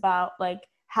comments about like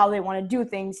how they want to do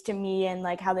things to me and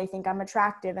like how they think I'm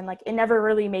attractive. And like it never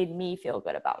really made me feel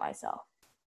good about myself.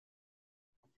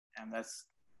 And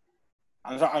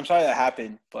I'm sorry that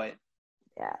happened, but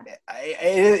yeah,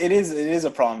 it is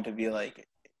a problem to be like,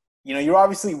 you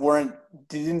obviously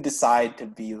didn't decide to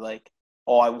be like,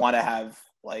 oh, I want to have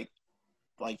like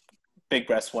big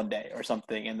breasts one day or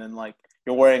something, and then like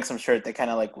you're wearing some shirt that kind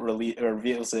of like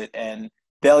reveals it, and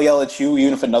they'll yell at you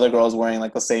even if another girl is wearing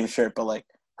like the same shirt, but like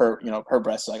her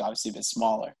breasts are like obviously a bit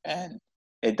smaller, and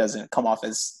it doesn't come off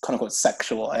as quote unquote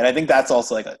sexual. And I think that's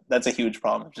also like that's a huge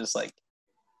problem, just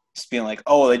being like,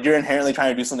 oh, like you're inherently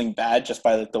trying to do something bad just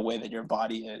by like the way that your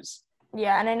body is.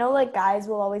 Yeah, and I know like guys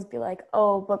will always be like,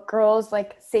 oh, but girls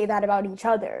like say that about each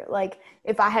other. Like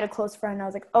if I had a close friend, I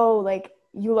was like, oh, like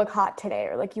you look hot today,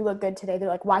 or like you look good today, they're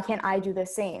like, why can't I do the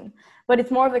same? But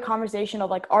it's more of the conversation of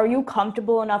like, are you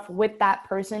comfortable enough with that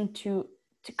person to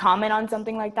comment on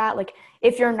something like that? Like,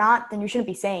 if you're not, then you shouldn't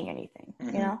be saying anything,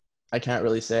 you know? I can't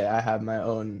really say I have my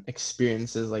own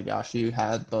experiences like Yashi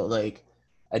had, but like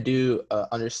I do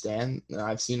understand.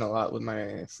 I've seen a lot with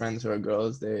my friends who are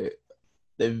girls. They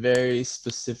very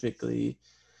specifically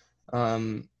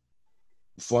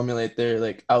formulate their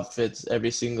like outfits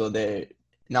every single day,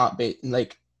 not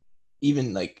like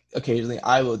even like occasionally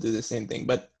I will do the same thing,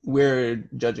 but we're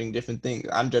judging different things.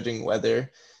 I'm judging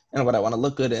weather and what I want to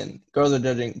look good in. Girls are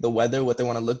judging the weather, what they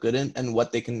want to look good in, and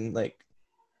what they can like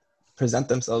present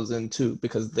themselves in too,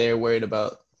 because they're worried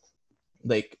about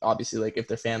like obviously like if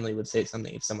their family would say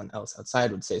something, if someone else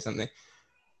outside would say something.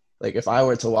 Like if I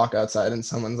were to walk outside and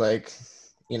someone's like,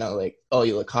 you know, like, oh,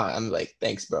 you look hot, I'm like,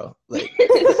 thanks, bro. Like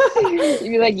you'd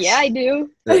be like, yeah, I do.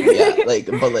 yeah, like,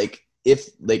 but like if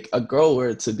like a girl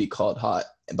were to be called hot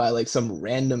by like some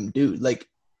random dude, like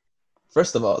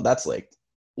first of all, that's like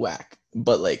whack.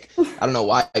 But like I don't know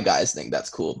why guys think that's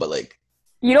cool, but like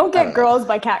you don't get girls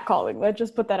by catcalling. Let's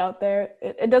just put that out there.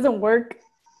 It doesn't work.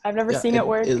 I've never seen it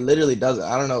work. It literally doesn't.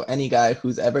 I don't know any guy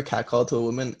who's ever catcalled to a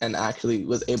woman and actually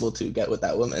was able to get with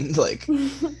that woman. Like,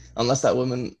 unless that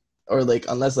woman, or like,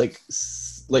 unless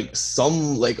like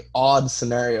some like odd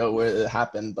scenario where it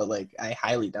happened, but like, I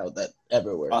highly doubt that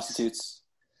ever works. Prostitutes.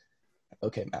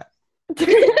 Okay, Matt. That's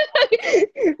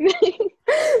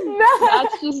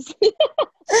just.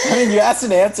 I mean, you asked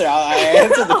an answer. I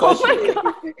answered the question.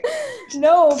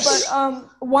 No, but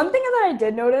one thing that I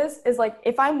did notice is like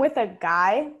if I'm with a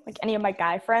guy, like any of my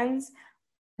guy friends,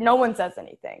 no one says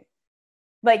anything.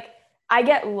 Like I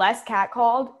get less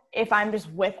catcalled if I'm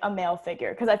just with a male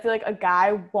figure, because I feel like a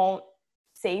guy won't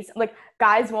say, like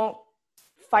guys won't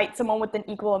fight someone with an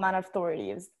equal amount of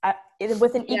authority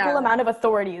equal amount of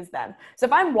authority as them. So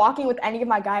if I'm walking with any of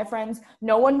my guy friends,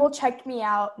 no one will check me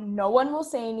out, no one will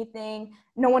say anything,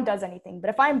 no one does anything. But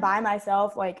if I'm by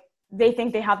myself, like they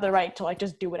think they have the right to like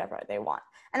just do whatever they want.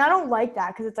 And I don't like that,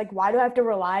 because it's like, why do I have to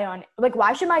rely on, like,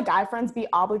 why should my guy friends be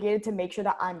obligated to make sure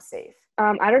that I'm safe?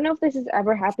 I don't know if this has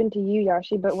ever happened to you,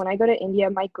 Yashi, but when I go to India,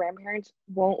 my grandparents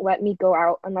won't let me go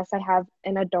out unless I have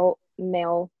an adult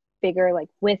male figure like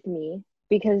with me,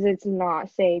 because it's not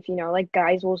safe, you know, like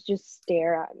guys will just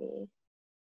stare at me.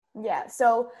 Yeah,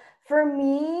 so for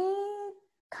me,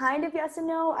 kind of yes and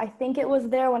no. I think it was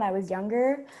there when I was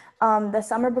younger. The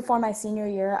summer before my senior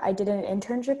year, I did an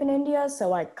internship in India,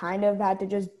 so I kind of had to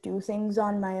just do things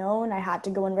on my own. I had to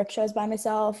go in rickshaws by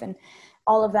myself and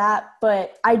all of that,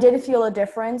 but I did feel a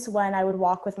difference when I would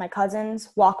walk with my cousins,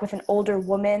 walk with an older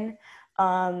woman.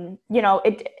 You know,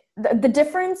 the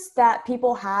difference that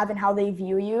people have and how they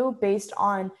view you based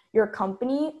on your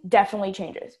company definitely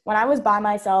changes. When I was by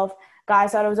myself,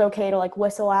 guys thought it was okay to like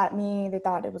whistle at me. They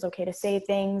thought it was okay to say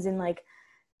things. And like,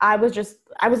 I was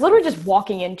literally just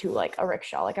walking into like a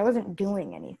rickshaw. Like I wasn't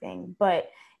doing anything, but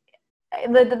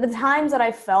the times that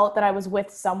I felt that I was with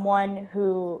someone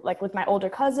who, like with my older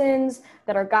cousins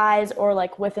that are guys, or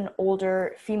like with an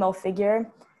older female figure,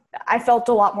 I felt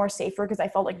a lot more safer, because I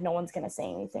felt like no one's going to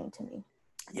say anything to me.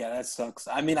 Yeah, that sucks.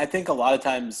 I mean, I think a lot of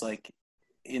times, like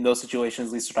in those situations,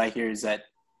 at least what I hear is that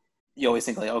you always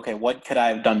think like, okay, what could I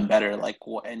have done better? Like,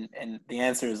 and the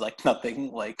answer is like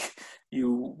nothing. Like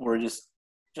you were just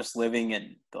living,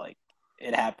 and like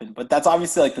it happened. But that's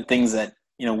obviously like the things that,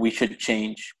 you know, we should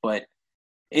change. But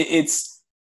it's,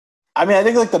 I mean, I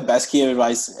think like the best key of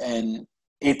advice, and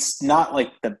it's not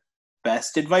like the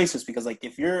best advice, is because like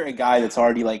if you're a guy that's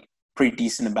already like pretty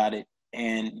decent about it,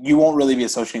 and you won't really be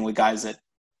associating with guys that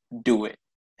do it,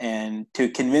 and to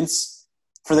convince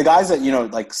for the guys that, you know,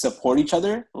 like support each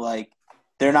other, like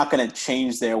they're not going to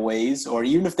change their ways, or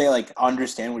even if they like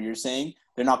understand what you're saying,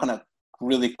 they're not going to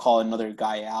really call another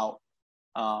guy out.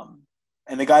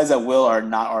 And the guys that will are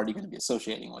not already going to be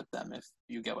associating with them, if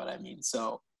you get what I mean.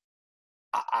 So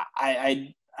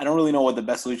I don't really know what the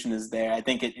best solution is there. I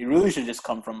think it really should just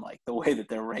come from like the way that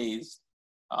they're raised,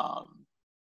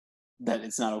 that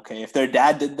it's not okay. If their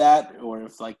dad did that, or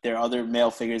if like their other male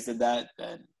figures did that,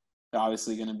 then they're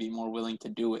obviously going to be more willing to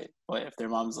do it. But if their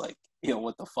mom's like, yo,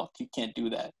 what the fuck, you can't do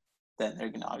that, then they're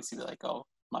going to obviously be like, oh,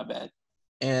 my bad.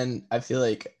 And I feel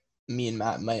like me and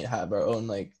Matt might have our own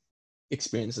like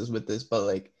experiences with this, but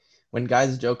like when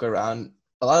guys joke around,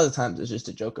 a lot of the times it's just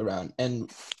a joke around,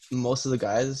 and most of the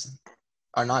guys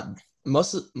are not,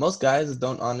 most guys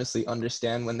don't honestly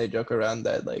understand when they joke around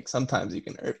that like sometimes you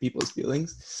can hurt people's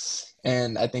feelings.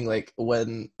 And I think like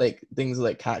when like things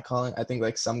like catcalling, I think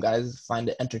like some guys find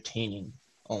it entertaining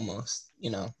almost,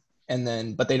 you know, and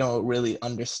then but they don't really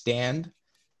understand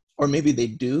or maybe they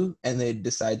do and they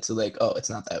decide to like, oh, it's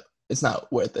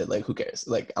not worth it, like who cares,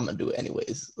 like I'm gonna do it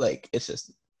anyways, like it's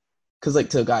just because like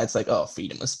to a guy it's like, oh,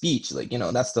 freedom of speech, like, you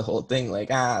know, that's the whole thing, like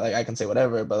like I can say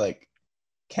whatever, but like,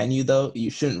 can you though?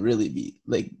 You shouldn't really be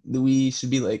like, we should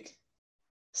be like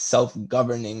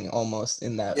self-governing almost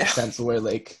in that sense where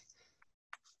like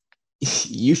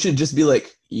you should just be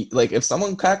like if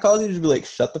someone catcalls you, just be like,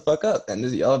 shut the fuck up, and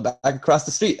just yell back across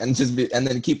the street and just be, and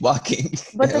then keep walking.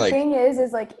 But the like, thing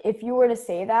is like if you were to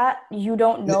say that, you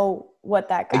don't know what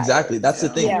that guy exactly is. that's the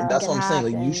thing. Yeah, That's what I'm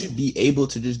saying. Like you should be able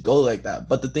to just go like that.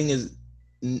 But the thing is,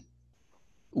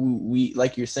 we,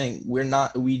 like you're saying,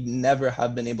 we never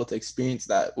have been able to experience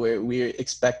that where we're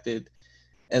expected,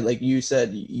 and like you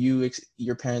said,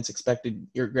 your parents expected,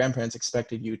 your grandparents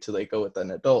expected you to like go with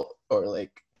an adult or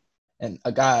like and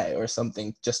a guy or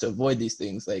something just to avoid these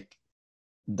things, like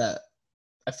that.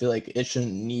 I feel like it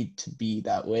shouldn't need to be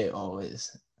that way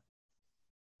always.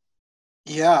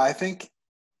 Yeah, I think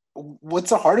what's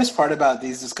the hardest part about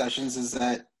these discussions is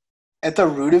that at the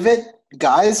root of it,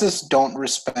 guys just don't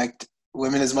respect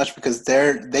women as much because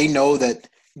they know that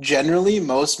generally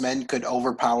most men could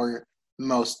overpower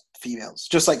most females,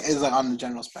 just like is on the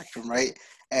general spectrum, right?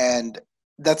 And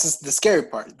that's just the scary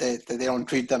part, that they don't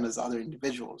treat them as other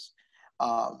individuals,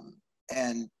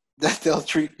 and that they'll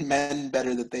treat men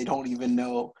better that they don't even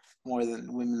know more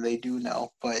than women they do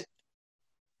know. But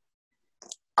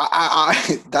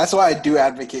I that's why I do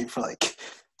advocate for like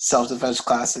self-defense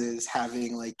classes,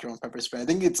 having like your own pepper spray. I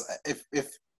think it's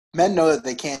if men know that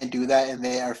they can't do that and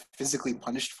they are physically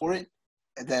punished for it,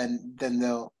 then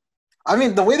they'll. I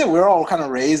mean, the way that we're all kind of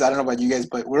raised, I don't know about you guys,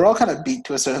 but we're all kind of beat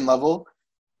to a certain level.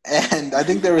 And I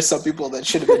think there were some people that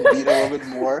should have been beat a little bit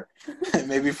more,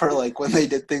 maybe for like when they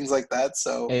did things like that.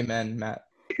 So, amen, Matt.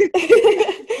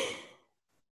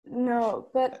 No,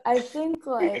 but I think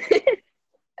like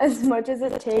as much as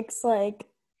it takes, like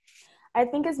I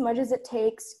think as much as it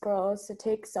takes girls to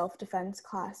take self-defense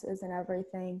classes and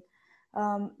everything,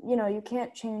 you know, you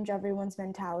can't change everyone's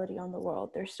mentality on the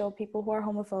world. There's still people who are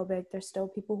homophobic. There's still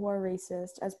people who are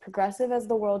racist. As progressive as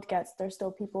the world gets, there's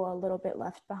still people a little bit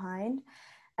left behind.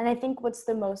 And I think what's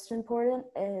the most important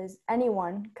is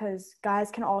anyone, because guys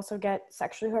can also get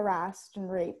sexually harassed and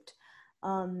raped.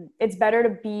 It's better to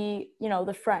be, you know,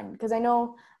 the friend. Because I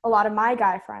know a lot of my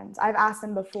guy friends, I've asked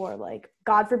them before, like,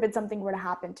 God forbid something were to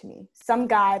happen to me. Some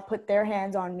guy put their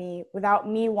hands on me without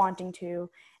me wanting to,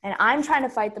 and I'm trying to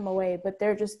fight them away, but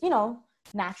they're just, you know,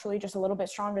 naturally just a little bit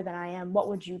stronger than I am. What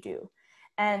would you do?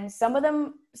 And some of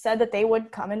them said that they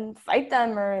would come and fight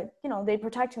them, or, you know, they'd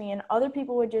protect me. And other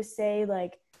people would just say,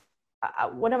 like,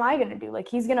 what am I going to do? Like,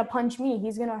 he's going to punch me.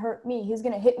 He's going to hurt me. He's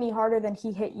going to hit me harder than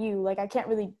he hit you. Like, I can't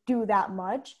really do that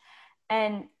much.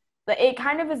 And it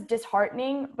kind of is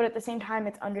disheartening, but at the same time,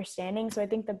 it's understanding. So I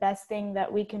think the best thing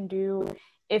that we can do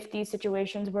if these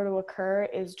situations were to occur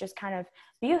is just kind of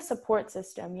be a support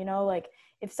system, you know, like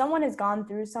if someone has gone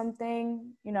through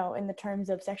something, you know, in the terms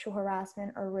of sexual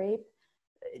harassment or rape,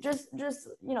 just,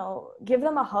 you know, give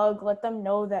them a hug, let them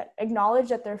know that, acknowledge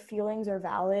that their feelings are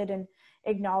valid and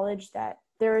acknowledge that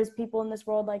there is people in this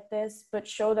world like this, but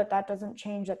show that that doesn't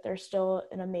change that they're still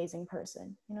an amazing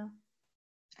person, you know?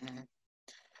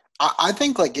 I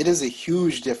think like it is a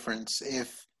huge difference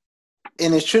if,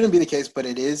 and it shouldn't be the case, but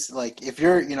it is, like if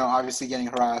you're, you know, obviously getting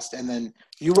harassed and then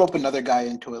you rope another guy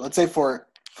into it. Let's say for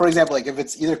example, like if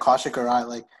it's either Kaushik or I,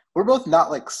 like we're both not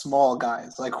like small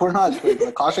guys. Like we're not twins.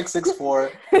 Like Kaushik's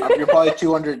 6'4", you're probably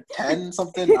 210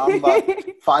 something. I'm about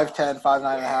 5'10",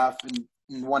 5'9.5",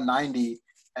 and 190.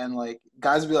 And like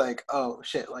guys would be like, oh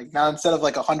shit, like now instead of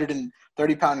like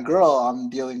 130-pound girl, I'm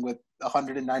dealing with a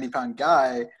 190-pound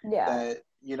guy that,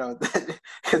 you know, that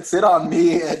could sit on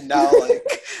me, and now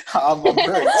like I'm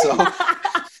hurt. So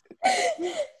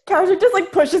Kaushik just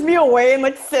like pushes me away and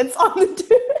like sits on the dude.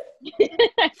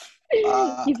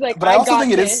 He's like, but I also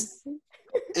think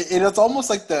it's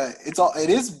almost like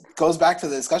goes back to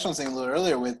the discussion I was saying a little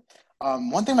earlier with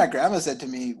one thing my grandma said to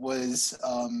me was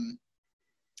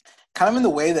kind of in the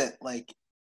way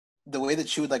that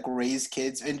she would like raise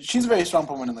kids, and she's a very strong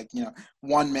woman, like, you know,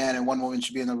 one man and one woman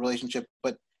should be in a relationship,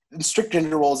 but in strict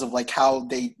gender roles of like how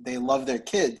they love their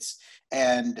kids,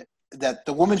 and that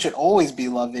the woman should always be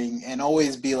loving and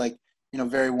always be like, you know,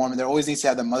 very warm, and there always needs to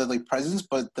have the motherly presence,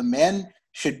 but the man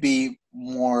should be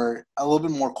a little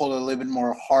bit more cold, a little bit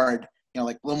more hard, you know,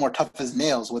 like a little more tough as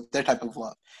nails with their type of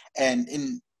love. And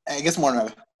in, I guess, more in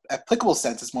an applicable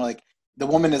sense, it's more like the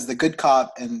woman is the good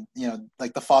cop and, you know,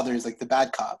 like the father is like the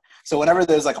bad cop. So whenever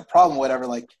there's like a problem, whatever,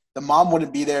 like the mom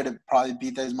wouldn't be there to probably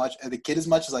beat the kid as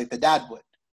much as like the dad would.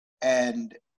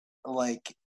 And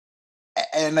like,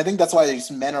 and I think that's why these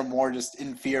men are more just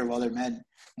in fear of other men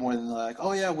more than like,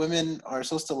 oh yeah, women are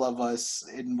supposed to love us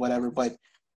and whatever. But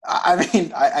I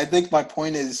mean, I think my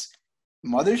point is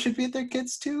mothers should beat their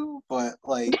kids too, but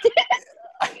like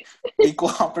equal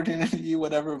opportunity,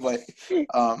 whatever. But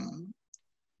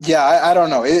yeah, I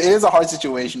don't know. It is a hard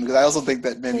situation because I also think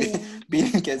that maybe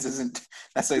beating kids isn't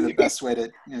necessarily the best way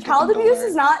to child abuse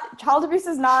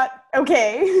is not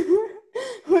okay.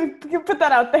 We can put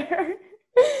that out there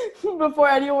before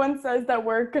anyone says that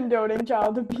we're condoning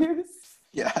child abuse.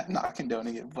 Yeah, not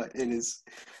condoning it, but it is.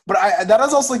 But that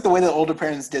is also like the way that older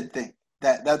parents did think.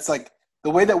 That's like the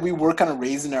way that we were kind of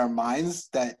raised in our minds.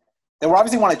 That we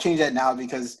obviously want to change that now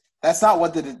because that's not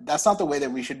the way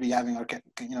that we should be having our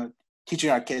teaching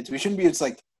our kids. We shouldn't be just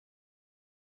like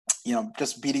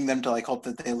just beating them to like hope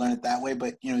that they learn it that way.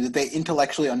 But that they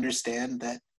intellectually understand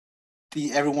that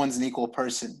everyone's an equal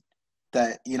person.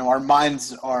 That our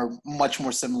minds are much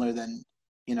more similar than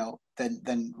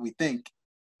than we think.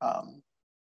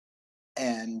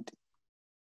 And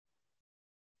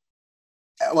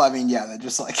well, I mean, yeah, that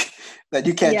just like that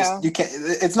you can't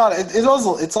it's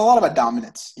a lot about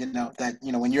dominance, that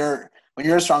when you're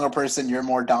a stronger person, you're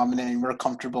more dominant and more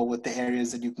comfortable with the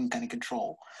areas that you can kind of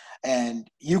control, and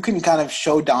you can kind of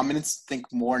show dominance, think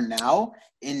more now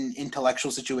in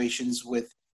intellectual situations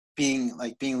with being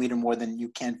a leader more than you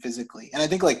can physically. And I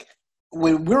think like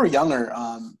when we were younger,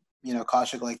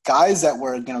 Kaushik, like guys that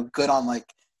were good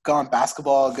on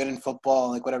basketball, good in football,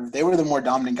 like whatever, they were the more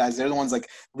dominant guys. They're the ones like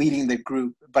leading the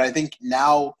group. But I think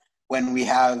now when we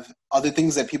have other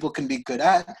things that people can be good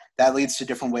at, that leads to a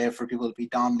different way for people to be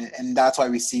dominant. And that's why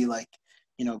we see like,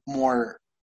 more,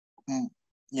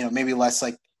 maybe less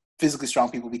like physically strong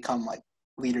people become like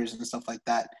leaders and stuff like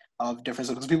that of different,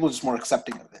 because people are just more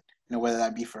accepting of it, whether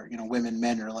that be for, women,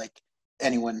 men, or like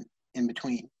anyone in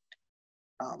between.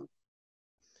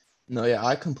 No, yeah,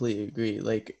 I completely agree.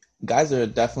 Like, guys are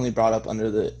definitely brought up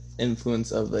under the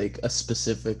influence of like a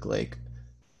specific like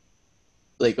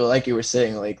you were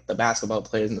saying, like the basketball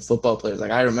players and the football players. Like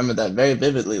I remember that very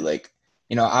vividly. Like,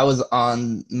 I was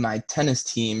on my tennis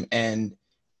team and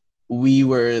we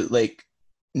were like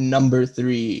number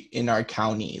 3 in our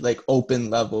county, like open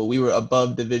level. We were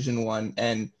above Division 1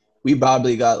 and we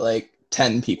probably got like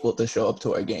 10 people to show up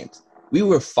to our games. We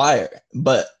were fire,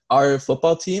 but our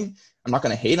football team, I'm not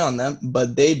going to hate on them,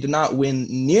 but they did not win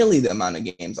nearly the amount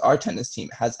of games our tennis team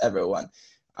has ever won.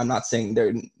 I'm not saying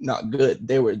they're not good.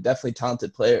 They were definitely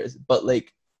talented players, but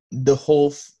like the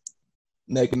whole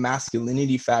like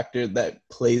masculinity factor that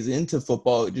plays into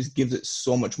football, it just gives it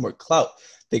so much more clout.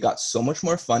 They got so much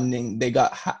more funding. They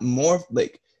got more,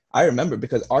 like, I remember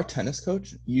because our tennis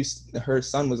coach her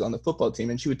son was on the football team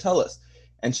and she would tell us,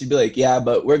 and she'd be like, yeah,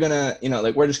 but we're gonna,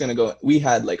 like, we're just gonna go. We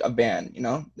had like a van,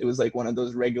 it was like one of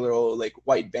those regular old like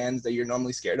white vans that you're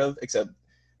normally scared of, except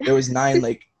there was 9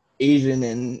 like Asian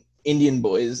and Indian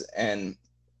boys and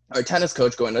our tennis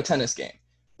coach going to a tennis game.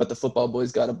 But the football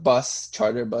boys got a bus,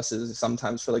 charter buses,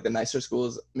 sometimes for like the nicer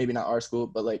schools, maybe not our school,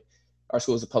 but like our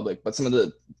school is a public, but some of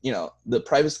the, the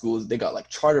private schools, they got like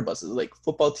charter buses. Like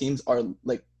football teams are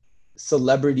like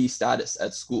celebrity status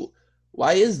at school.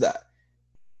 Why is that?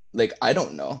 Like, I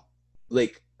don't know.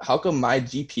 Like, how come my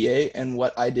GPA and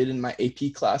what I did in my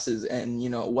AP classes and,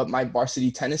 what my varsity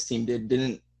tennis team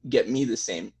didn't get me the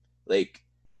same? Like,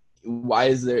 why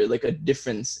is there like a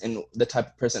difference in the type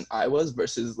of person I was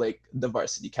versus like the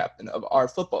varsity captain of our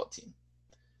football team?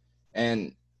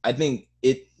 And I think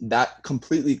that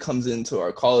completely comes into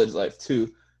our college life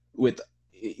too, with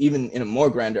even in a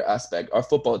more grander aspect, our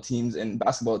football teams and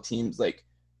basketball teams, like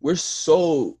we're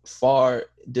so far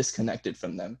disconnected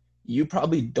from them. You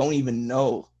probably don't even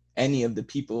know any of the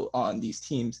people on these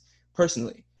teams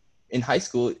personally. In high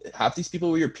school, half these people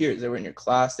were your peers. They were in your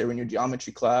class, they were in your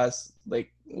geometry class,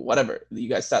 like whatever. You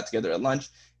guys sat together at lunch,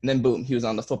 and then boom, he was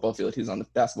on the football field, he was on the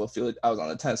basketball field, I was on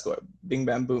the tennis court, bing,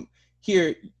 bam, boom.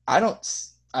 Here, I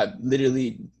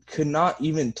literally could not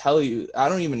even tell you, I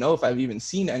don't even know if I've even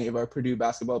seen any of our Purdue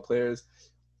basketball players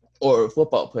or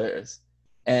football players.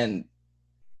 And,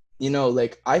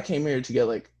 like I came here to get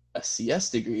like a CS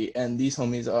degree and these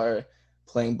homies are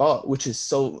playing ball, which is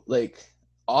so like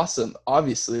awesome,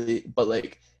 obviously, but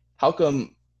like how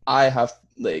come I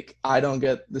don't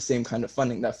get the same kind of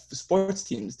funding that sports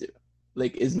teams do?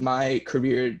 Like, is my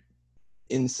career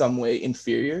in some way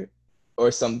inferior or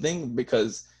something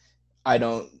because I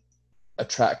don't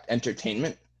attract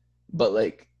entertainment, but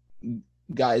like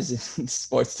guys in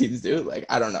sports teams do? Like,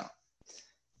 I don't know.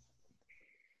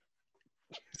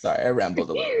 Sorry, I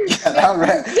rambled a little. Yeah, that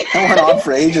went on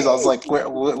for ages. I was like, where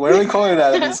are we going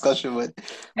at in discussion with?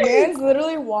 Mans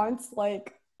literally wants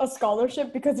like a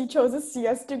scholarship because he chose a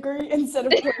CS degree instead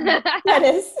of playing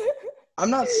tennis. I'm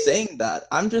not saying that.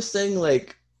 I'm just saying,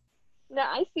 like, No,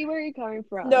 I see where you're coming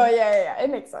from. No, yeah, it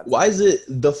makes sense. why is it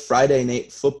the Friday night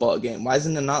football game? Why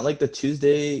isn't it not like the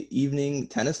Tuesday evening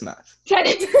tennis match?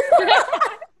 Tennis.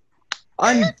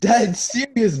 I'm dead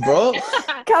serious, bro.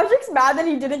 Kaushik's mad that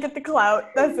he didn't get the clout.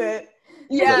 That's it.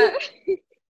 Yeah.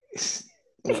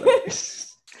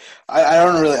 I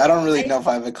don't really know if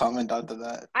I have a comment onto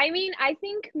that. I mean, I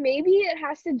think maybe it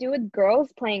has to do with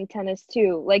girls playing tennis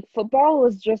too. Like football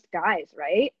was just guys,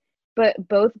 right? But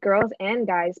both girls and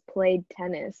guys played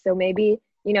tennis. So maybe,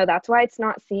 that's why it's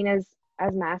not seen as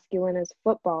masculine as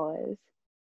football is.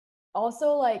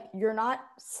 Also, like, you're not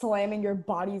slamming your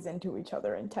bodies into each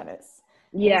other in tennis.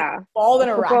 Yeah. Ball in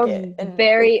a racket. And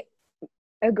very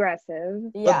aggressive.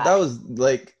 Yeah. But that was,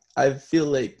 like, I feel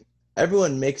like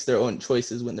everyone makes their own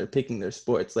choices when they're picking their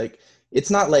sports. Like,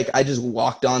 it's not like I just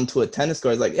walked onto a tennis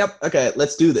court. It's like, yep, okay,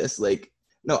 let's do this. Like,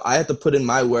 no, I had to put in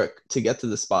my work to get to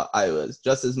the spot I was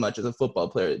just as much as a football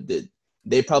player did.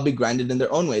 They probably grinded in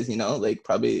their own ways, like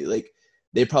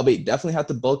they probably definitely had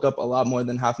to bulk up a lot more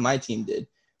than half my team did.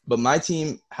 But my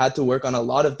team had to work on a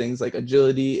lot of things like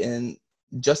agility and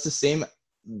just the same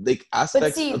like aspects.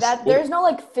 But see, that there's no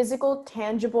like physical,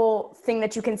 tangible thing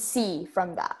that you can see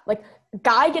from that. Like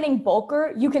guy getting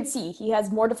bulker, you can see he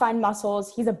has more defined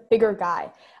muscles. He's a bigger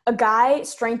guy. A guy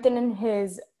strengthening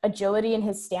his agility and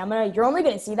his stamina, you're only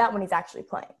going to see that when he's actually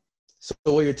playing. So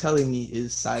what you're telling me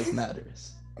is size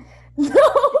matters. No.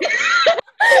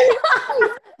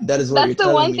 That is what you're telling me. That's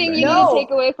the one thing you need to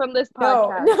take away from this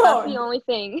podcast. No. That's the only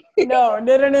thing. No.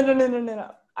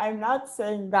 I'm not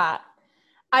saying that.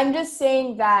 I'm just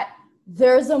saying that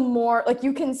there's a more, like,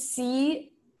 you can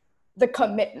see the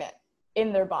commitment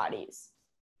in their bodies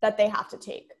that they have to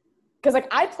take. Because, like,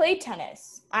 I play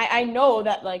tennis. I know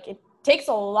that, like, it takes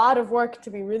a lot of work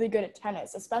to be really good at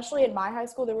tennis. Especially in my high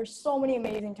school, there were so many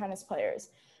amazing tennis players.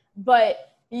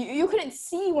 But you couldn't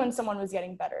see when someone was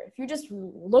getting better. If you just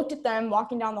looked at them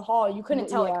walking down the hall, you couldn't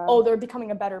tell, like, oh, they're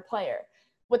becoming a better player.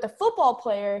 With a football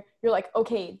player, you're like,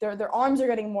 okay, their arms are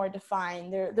getting more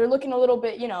defined. They're looking a little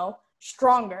bit,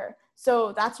 stronger.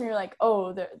 So that's when you're like,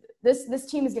 oh, this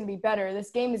team is going to be better.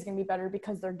 This game is going to be better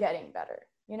because they're getting better,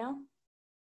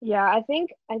 Yeah, I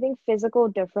think physical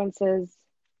differences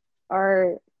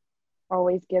are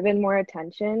always given more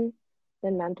attention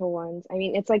than mental ones. I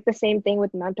mean, it's like the same thing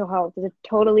with mental health. It's a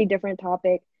totally different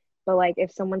topic, but like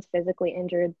if someone's physically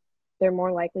injured, they're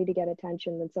more likely to get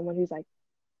attention than someone who's like,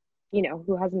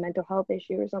 who has a mental health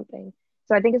issue or something.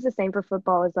 So I think it's the same for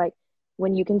football. Is like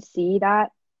when you can see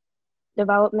that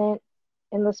development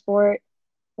in the sport,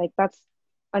 like that's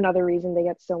another reason they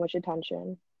get so much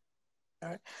attention. All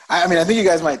right. I mean, I think you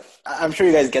guys I'm sure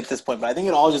you guys get this point, but I think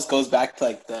it all just goes back to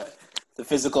like the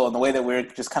physical and the way that we're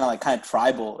just kind of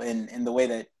tribal in the way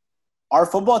that our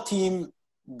football team,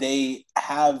 when they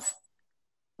have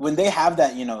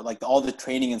that, like all the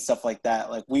training and stuff like that,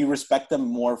 like we respect them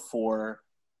more for,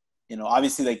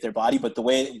 obviously like their body, but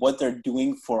what they're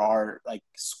doing for our like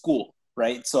school,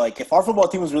 right? So like if our football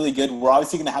team was really good, we're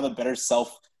obviously going to have a better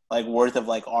self like worth of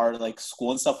like our like school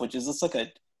and stuff, which is just like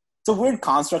it's a weird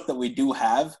construct that we do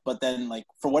have, but then like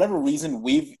for whatever reason,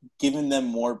 we've given them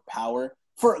more power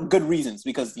for good reasons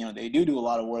because, they do a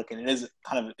lot of work and it is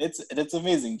it's an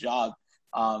amazing job.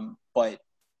 But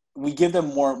we give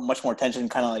them much more attention,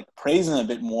 kind of like praising them a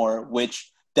bit more,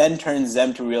 which then turns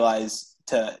them to realize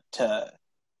that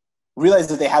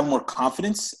they have more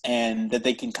confidence and that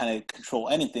they can kind of control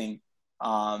anything,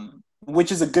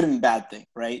 which is a good and bad thing,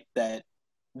 right? That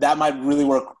might really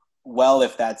work well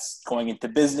if that's going into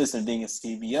business and being a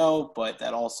CBO, but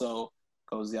that also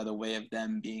goes the other way of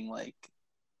them being like,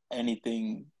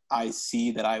 anything I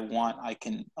see that I want, I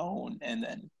can own. And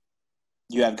then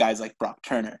you have guys like Brock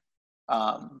Turner.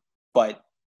 And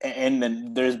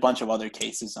then there's a bunch of other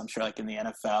cases, I'm sure, like in the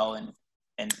NFL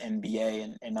and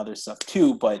NBA and other stuff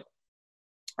too. But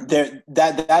there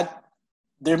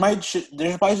might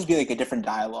just be like a different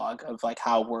dialogue of like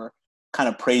how we're kind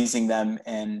of praising them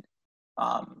and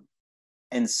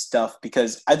stuff,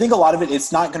 because I think a lot of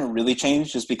it's not going to really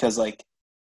change just because like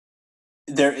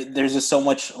there's just so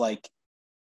much like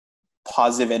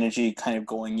positive energy kind of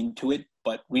going into it,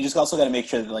 but we just also got to make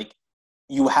sure that like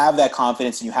you have that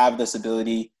confidence and you have this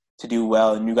ability to do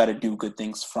well and you got to do good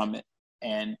things from it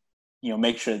and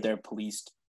make sure that they're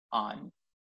policed on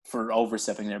for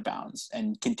overstepping their bounds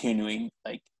and continuing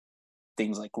like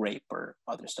things like rape or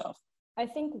other stuff. I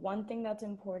think one thing that's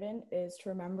important is to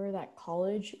remember that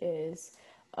college is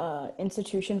an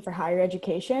institution for higher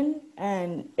education,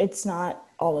 and it's not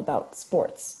all about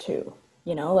sports too.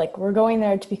 Like we're going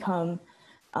there to become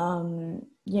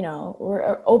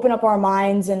or open up our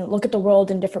minds and look at the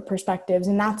world in different perspectives.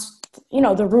 And that's,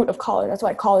 the root of college. That's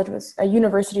why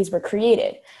universities were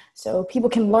created. So people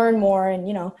can learn more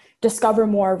and, discover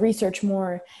more, research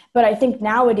more. But I think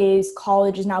nowadays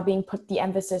college is now being put the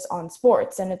emphasis on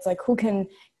sports, and it's like who can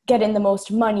get in the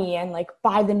most money and like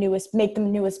make the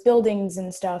newest buildings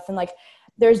and stuff. And like,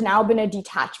 there's now been a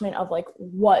detachment of like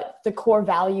what the core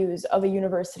values of a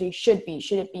university should be.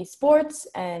 Should it be sports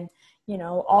and,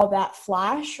 all that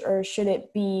flash, or should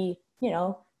it be,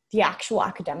 the actual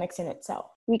academics in itself?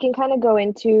 We can kind of go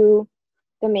into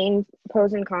the main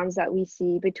pros and cons that we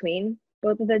see between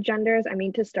both of the genders. I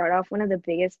mean, to start off, one of the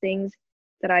biggest things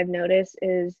that I've noticed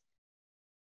is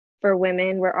for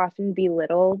women, we're often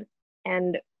belittled,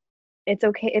 and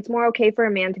it's more okay for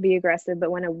a man to be aggressive,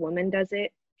 but when a woman does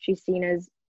it, she's seen as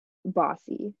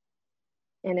bossy,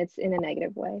 and it's in a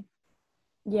negative way.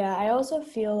 Yeah, I also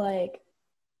feel like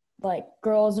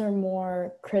girls are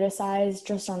more criticized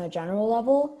just on a general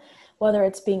level, whether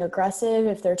it's being aggressive.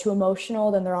 If they're too emotional,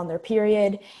 then they're on their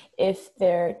period. If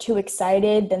they're too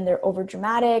excited, then they're over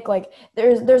dramatic. Like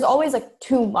there's always like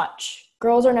too much.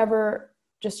 Girls are never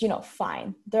just,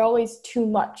 fine. They're always too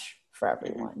much for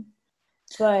everyone.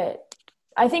 But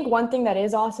I think one thing that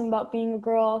is awesome about being a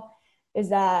girl is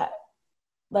that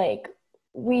like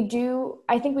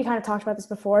I think we kind of talked about this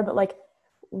before, but like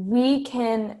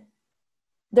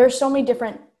there's so many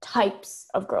different types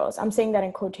of girls. I'm saying that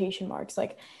in quotation marks.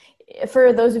 Like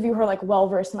for those of you who are like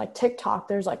well-versed in like TikTok,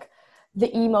 there's like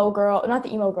the emo girl, not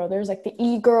the emo girl. There's like the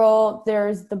e-girl,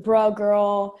 there's the bruh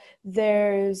girl.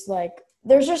 There's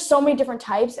just so many different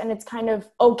types, and it's kind of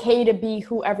okay to be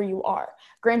whoever you are.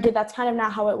 Granted, that's kind of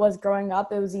not how it was growing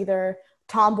up. It was either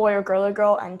tomboy or girly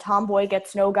girl, and tomboy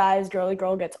gets no guys, girly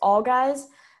girl gets all guys.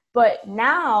 But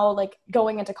now, like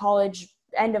going into college,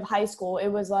 end of high school, it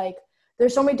was like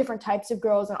there's so many different types of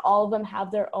girls, and all of them have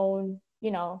their own,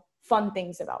 fun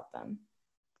things about them.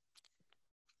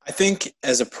 I think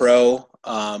as a pro,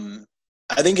 I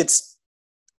think it's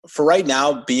for right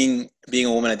now being a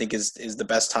woman, I think is the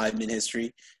best time in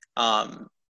history.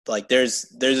 Like there's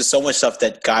just so much stuff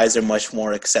that guys are much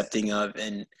more accepting of,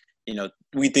 and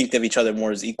we think of each other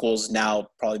more as equals now,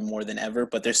 probably more than ever.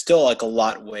 But there's still like a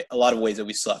lot of ways that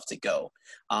we still have to go.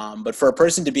 But for a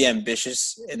person to be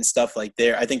ambitious and stuff like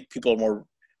I think people are more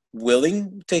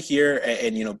willing to hear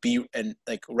and be and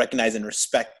like recognize and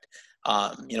respect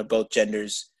both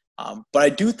genders. But I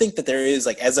do think that there is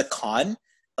like as a con,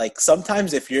 like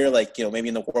sometimes if you're like maybe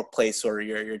in the workplace or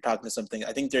you're talking to something,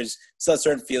 I think there's still a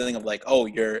certain feeling of like, oh,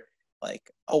 you're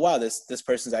like, oh wow, this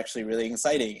person's actually really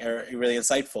exciting or really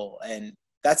insightful, and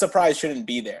that surprise shouldn't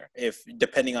be there if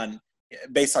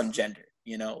based on gender.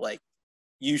 Like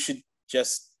you should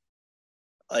just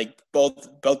like both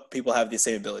people have the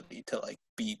same ability to like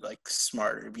be like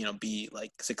smart or be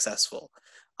like successful.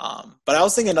 But I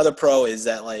was thinking another pro is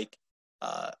that like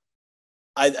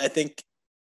I think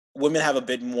women have a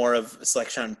bit more of a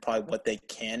selection on probably what they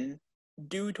can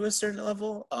do to a certain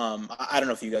level. I don't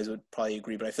know if you guys would probably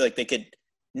agree, but I feel like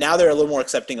now they're a little more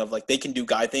accepting of like they can do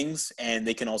guy things and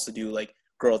they can also do like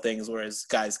girl things, whereas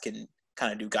guys can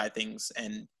kind of do guy things,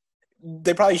 and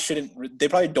they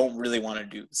probably don't really want to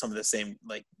do some of the same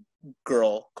like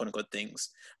girl quote unquote things.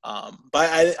 But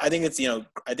I think it's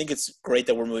I think it's great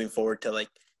that we're moving forward to like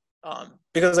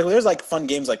because like there's like fun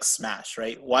games like Smash,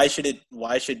 right? Why should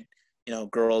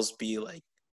girls be like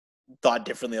thought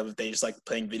differently of if they just like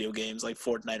playing video games like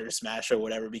Fortnite or Smash or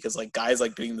whatever, because like guys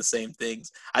like doing the same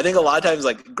things. I think a lot of times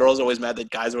like girls are always mad that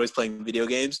guys are always playing video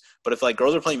games, but if like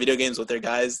girls are playing video games with their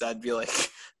guys, that'd be like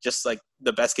just like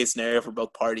the best case scenario for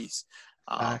both parties.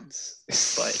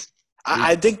 But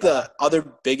I think the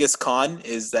other biggest con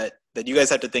is that you guys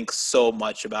have to think so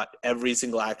much about every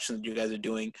single action that you guys are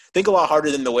doing. Think a lot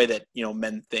harder than the way that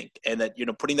men think, and that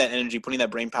putting that energy, putting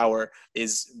that brain power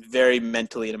is very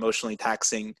mentally and emotionally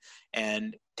taxing,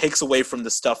 and takes away from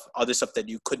the other stuff that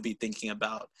you could be thinking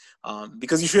about.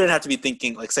 Because you shouldn't have to be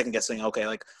thinking like second guessing. Okay,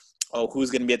 like, oh,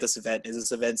 who's going to be at this event? Is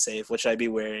this event safe? What should I be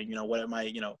wearing? What am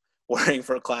I worrying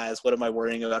for class? What am I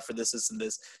worrying about for this and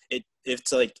this?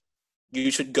 It's like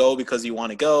you should go because you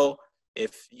want to go.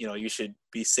 If you should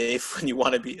be safe when you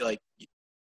want to be like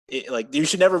you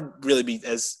should never really be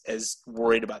as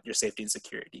worried about your safety and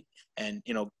security. And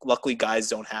luckily guys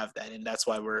don't have that, and that's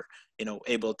why we're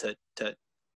able to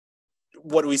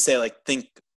what do we say, like think,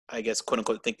 I guess, quote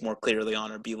unquote, think more clearly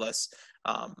on, or be less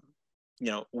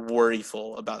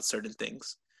worryful about certain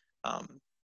things,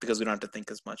 because we don't have to think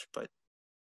as much. But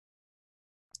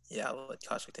yeah, I'll let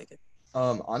Kasha take it.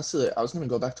 Honestly, I was gonna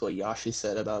go back to what Yashi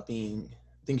said about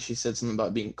I think she said something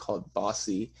about being called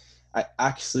bossy. I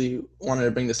actually wanted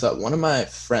to bring this up. One of my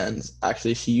friends,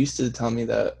 actually, she used to tell me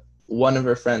that one of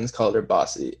her friends called her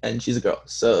bossy, and she's a girl.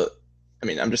 So, I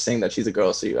mean, I'm just saying that she's a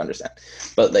girl so you understand.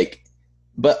 But like,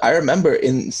 but I remember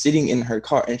in sitting in her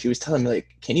car, and she was telling me like,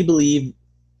 can you believe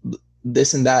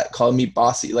this and that called me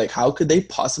bossy? Like, how could they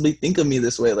possibly think of me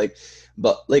this way? Like,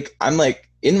 but like, I'm like,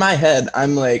 in my head,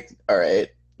 I'm like, all right.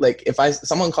 Like, if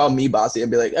someone called me bossy,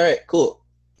 I'd be like, all right, cool,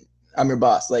 I'm your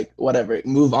boss, like whatever,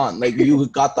 move on. Like you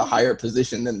got the higher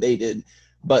position than they did.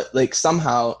 But like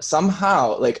somehow,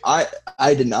 like I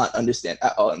did not understand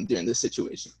at all during this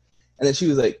situation. And then she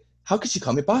was like, how could she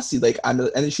call me bossy? Like and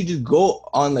then she just go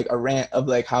on like a rant of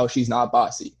like how she's not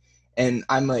bossy. And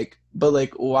I'm like, but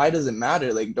like why does it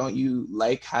matter? Like don't you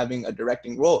like having a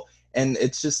directing role? And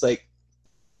it's just like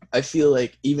I feel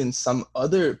like even some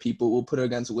other people will put it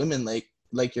against women,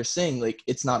 like you're saying, like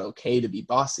it's not okay to be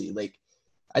bossy. Like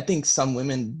I think some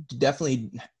women definitely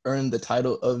earn the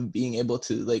title of being able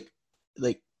to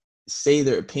like say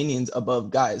their opinions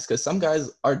above guys, because some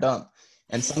guys are dumb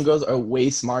and some girls are way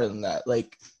smarter than that.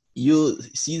 Like you'll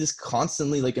see this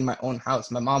constantly, like in my own house.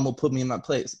 My mom will put me in my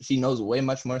place. She knows way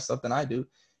much more stuff than I do.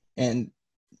 And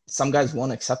some guys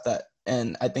won't accept that.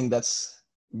 And I think that's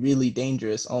really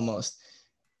dangerous almost.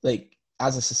 Like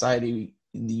as a society,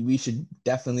 we should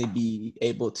definitely be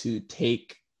able to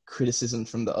take criticism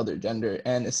from the other gender,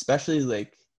 and especially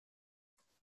like,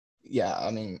 yeah, I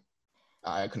mean,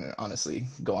 I couldn't honestly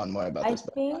go on more about this,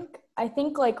 but I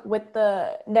think like with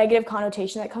the negative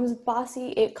connotation that comes with bossy,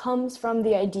 it comes from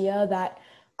the idea that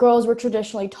girls were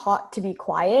traditionally taught to be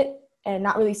quiet and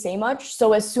not really say much.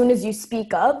 So as soon as you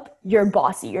speak up, you're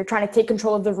bossy. You're trying to take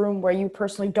control of the room where you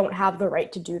personally don't have the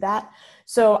right to do that.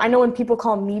 So I know when people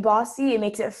call me bossy, it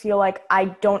makes it feel like I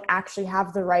don't actually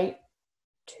have the right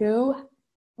to,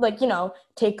 like, you know,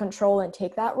 take control and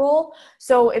take that role.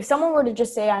 So if someone were to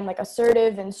just say I'm like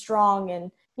assertive and strong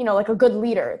and, you know, like a good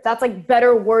leader, that's like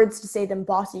better words to say than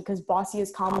bossy, because bossy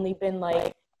has commonly been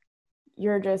like,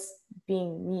 you're just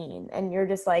being mean and you're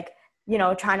just like, you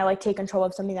know, trying to like take control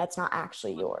of something that's not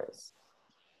actually yours.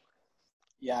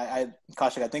 Yeah,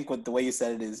 Kaushik, I think what the way you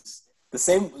said it is the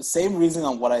same reason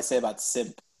on what I say about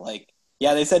simp. Like,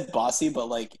 yeah, they said bossy, but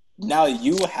like now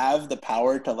you have the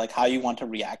power to like how you want to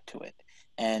react to it.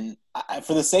 And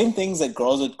for the same things that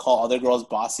girls would call other girls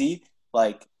bossy,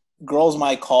 like girls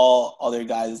might call other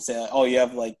guys and say, "Oh, you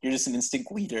have like you're just an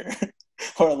instinct leader,"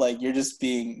 or like you're just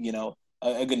being, you know,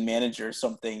 a good manager or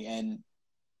something. And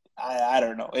I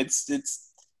don't know. It's this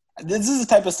is the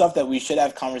type of stuff that we should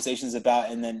have conversations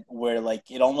about, and then where like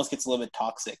it almost gets a little bit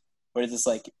toxic, where it's just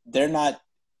like they're not.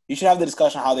 You should have the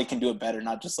discussion on how they can do it better,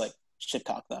 not just like shit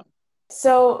talk them.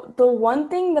 So the one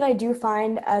thing that I do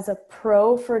find as a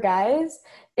pro for guys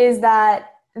is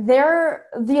that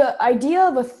the idea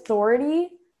of authority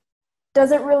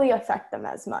doesn't really affect them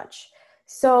as much.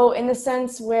 So in the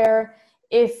sense where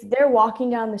if they're walking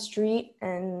down the street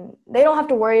and they don't have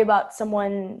to worry about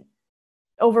someone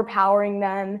overpowering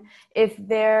them, if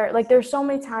they're like, there's so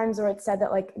many times where it's said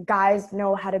that like guys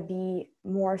know how to be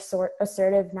more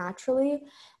assertive naturally,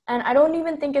 and I don't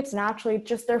even think it's naturally,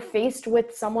 just they're faced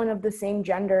with someone of the same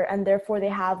gender and therefore they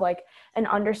have like an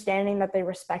understanding that they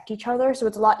respect each other, so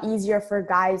it's a lot easier for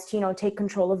guys to, you know, take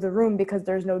control of the room because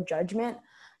there's no judgment,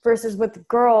 versus with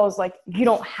girls, like you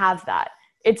don't have that.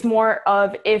 It's more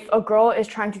of, if a girl is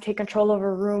trying to take control of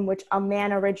a room which a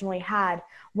man originally had,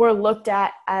 we're looked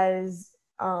at as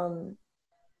kind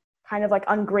of like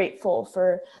ungrateful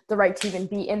for the right to even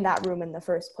be in that room in the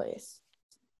first place.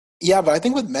 Yeah, but I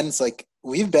think with men, it's like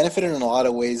we've benefited in a lot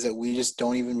of ways that we just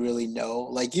don't even really know.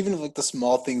 Like even like the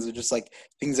small things are just like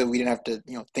things that we didn't have to,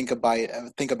 you know, think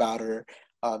about, or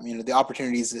you know, the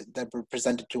opportunities that were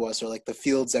presented to us, or like the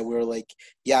fields that we're like,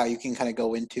 yeah, you can kind of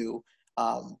go into,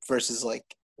 versus like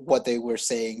what they were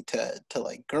saying to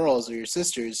like girls or your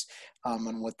sisters,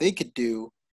 and what they could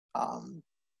do,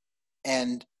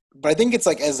 and but I think it's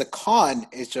like as a con,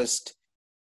 it's just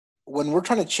when we're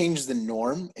trying to change the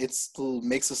norm, it still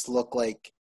makes us look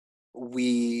like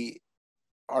we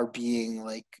are being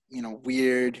like, you know,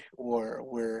 weird, or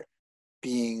we're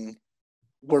being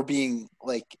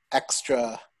like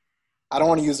extra. I don't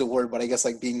want to use the word, but I guess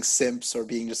like being simps or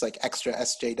being just like extra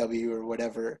SJW or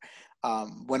whatever.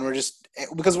 When we're just,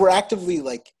 because we're actively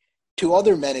like, to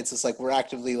other men, it's just like we're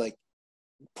actively like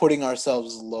putting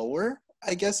ourselves lower,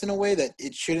 I guess, in a way that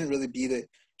it shouldn't be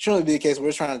the case. We're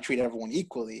just trying to treat everyone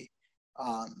equally.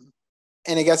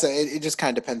 And I guess it just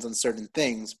kind of depends on certain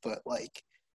things, but like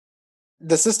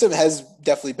the system has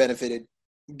definitely benefited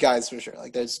guys for sure.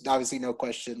 Like there's obviously no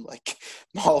question, like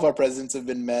all of our presidents have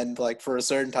been men, like for a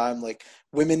certain time. Like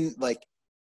women, like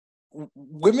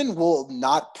women will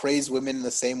not praise women in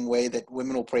the same way that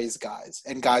women will praise guys,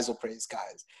 and guys will praise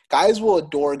guys. Guys will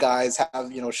adore guys,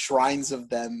 have, shrines of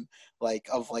them, like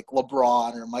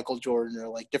LeBron or Michael Jordan or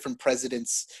like different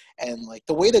presidents, and like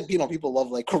the way that people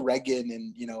love like Reagan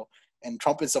and and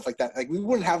Trump and stuff like that. Like we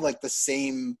wouldn't have like the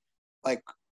same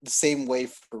way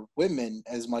for women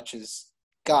as much as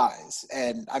guys.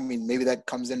 And I mean, maybe that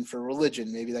comes in for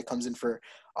religion, maybe that comes in for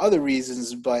other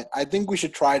reasons, but I think we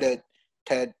should try to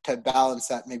balance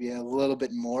that maybe a little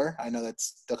bit more. I know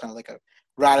that's still kind of like a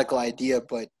radical idea,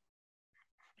 but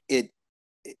it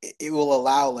will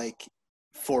allow like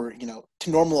for to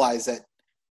normalize that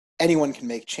anyone can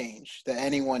make change, that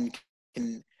anyone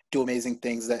can do amazing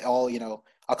things, that all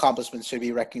accomplishments should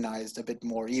be recognized a bit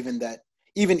more, even though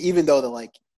that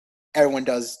like everyone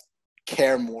does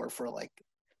care more for like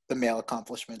the male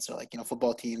accomplishments, or like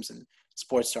football teams and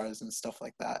sports stars and stuff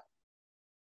like that.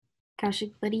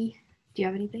 Kaushik, buddy, do you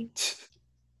have anything?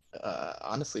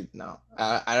 Honestly, no.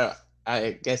 I don't.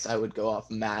 I guess I would go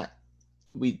off Matt.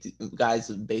 We guys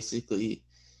basically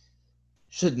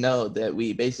should know that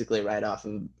we basically write off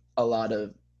of a lot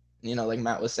of, like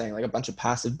Matt was saying, like a bunch of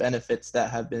passive benefits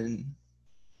that have been,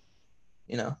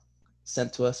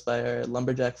 sent to us by our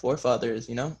lumberjack forefathers,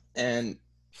 and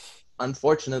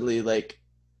unfortunately, like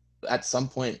at some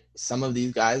point, some of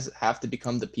these guys have to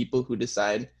become the people who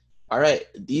decide, all right,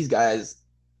 these guys,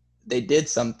 they did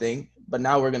something, but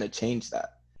now we're going to change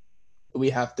that.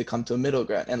 We have to come to a middle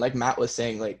ground. And like Matt was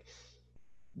saying, like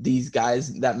these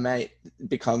guys that might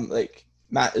become, like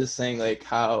Matt is saying, like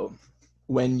how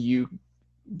when you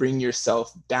bring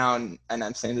yourself down, and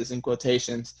I'm saying this in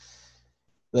quotations,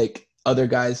 like other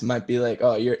guys might be like,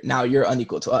 oh, you're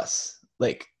unequal to us.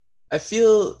 Like I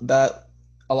feel that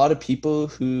a lot of people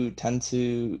who tend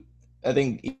to, I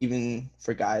think even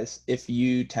for guys, if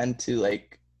you tend to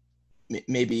like,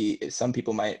 maybe some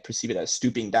people might perceive it as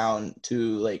stooping down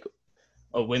to like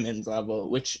a women's level,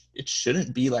 which it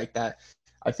shouldn't be like that.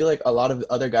 I feel like a lot of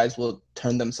other guys will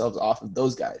turn themselves off of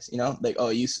those guys, like, oh,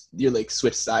 you're like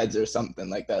switch sides or something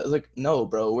like that. It's like, no,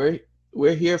 bro,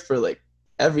 we're here for like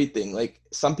everything. Like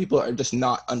some people are just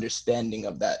not understanding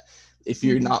of that. If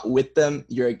you're not with them,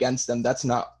 you're against them. That's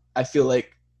not, I feel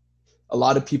like a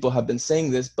lot of people have been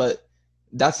saying this, but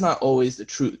that's not always the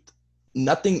truth.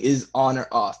 Nothing is on or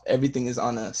off. Everything is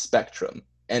on a spectrum.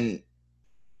 And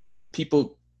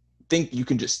people think you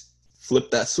can just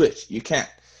flip that switch. You can't.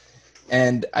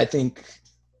 And I think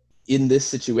in this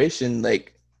situation,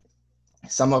 like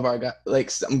some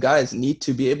guys need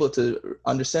to be able to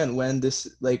understand when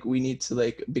this, like we need to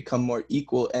like become more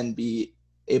equal and be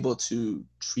able to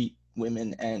treat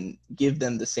women and give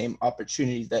them the same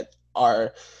opportunities that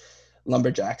our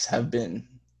lumberjacks have been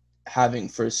having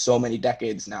for so many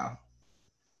decades now.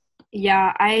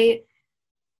 Yeah, I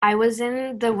was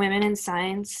in the women in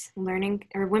science learning,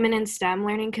 or women in STEM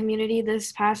learning community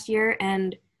this past year,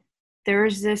 and there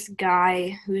was this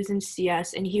guy who was in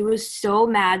CS, and he was so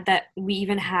mad that we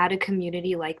even had a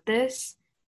community like this.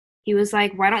 He was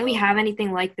like, why don't we have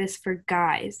anything like this for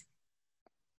guys?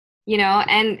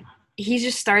 And he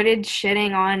just started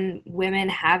shitting on women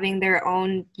having their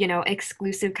own,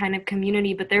 exclusive kind of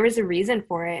community. But there was a reason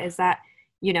for it, is that,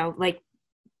 like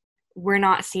we're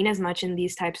not seen as much in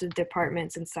these types of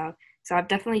departments and stuff. So I've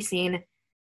definitely seen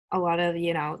a lot of,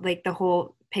 like the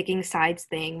whole picking sides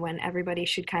thing when everybody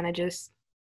should kind of just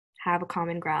have a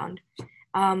common ground.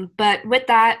 But with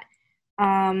that,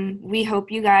 we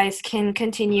hope you guys can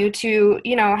continue to,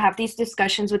 have these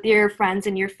discussions with your friends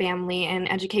and your family and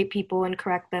educate people and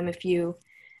correct them if you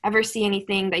ever see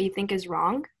anything that you think is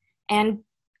wrong. And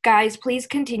guys, please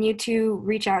continue to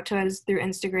reach out to us through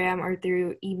Instagram or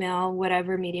through email,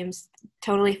 whatever medium's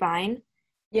totally fine.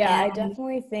 Yeah, I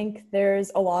definitely think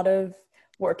there's a lot of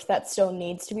work that still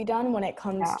needs to be done when it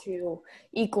comes to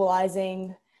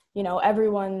equalizing,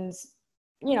 everyone's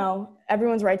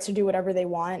rights to do whatever they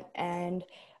want. And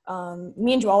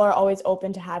me and Joel are always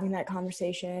open to having that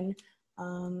conversation.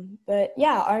 But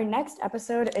yeah, our next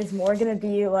episode is more going to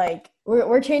be like,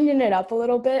 we're changing it up a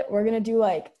little bit. We're going to do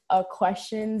like a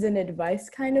questions and advice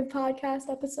kind of podcast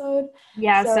episode.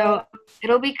 Yeah, so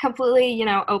it'll be completely,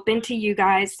 open to you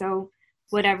guys. So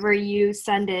whatever you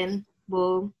send in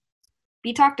will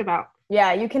be talked about.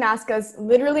 Yeah, you can ask us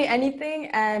literally anything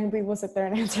and we will sit there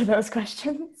and answer those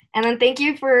questions. And then thank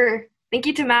you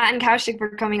to Matt and Kaushik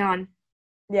for coming on.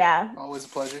 Yeah. Always a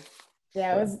pleasure.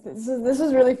 Yeah, this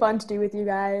was really fun to do with you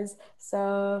guys.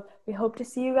 So we hope to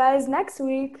see you guys next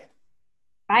week.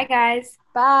 Bye, guys.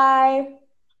 Bye.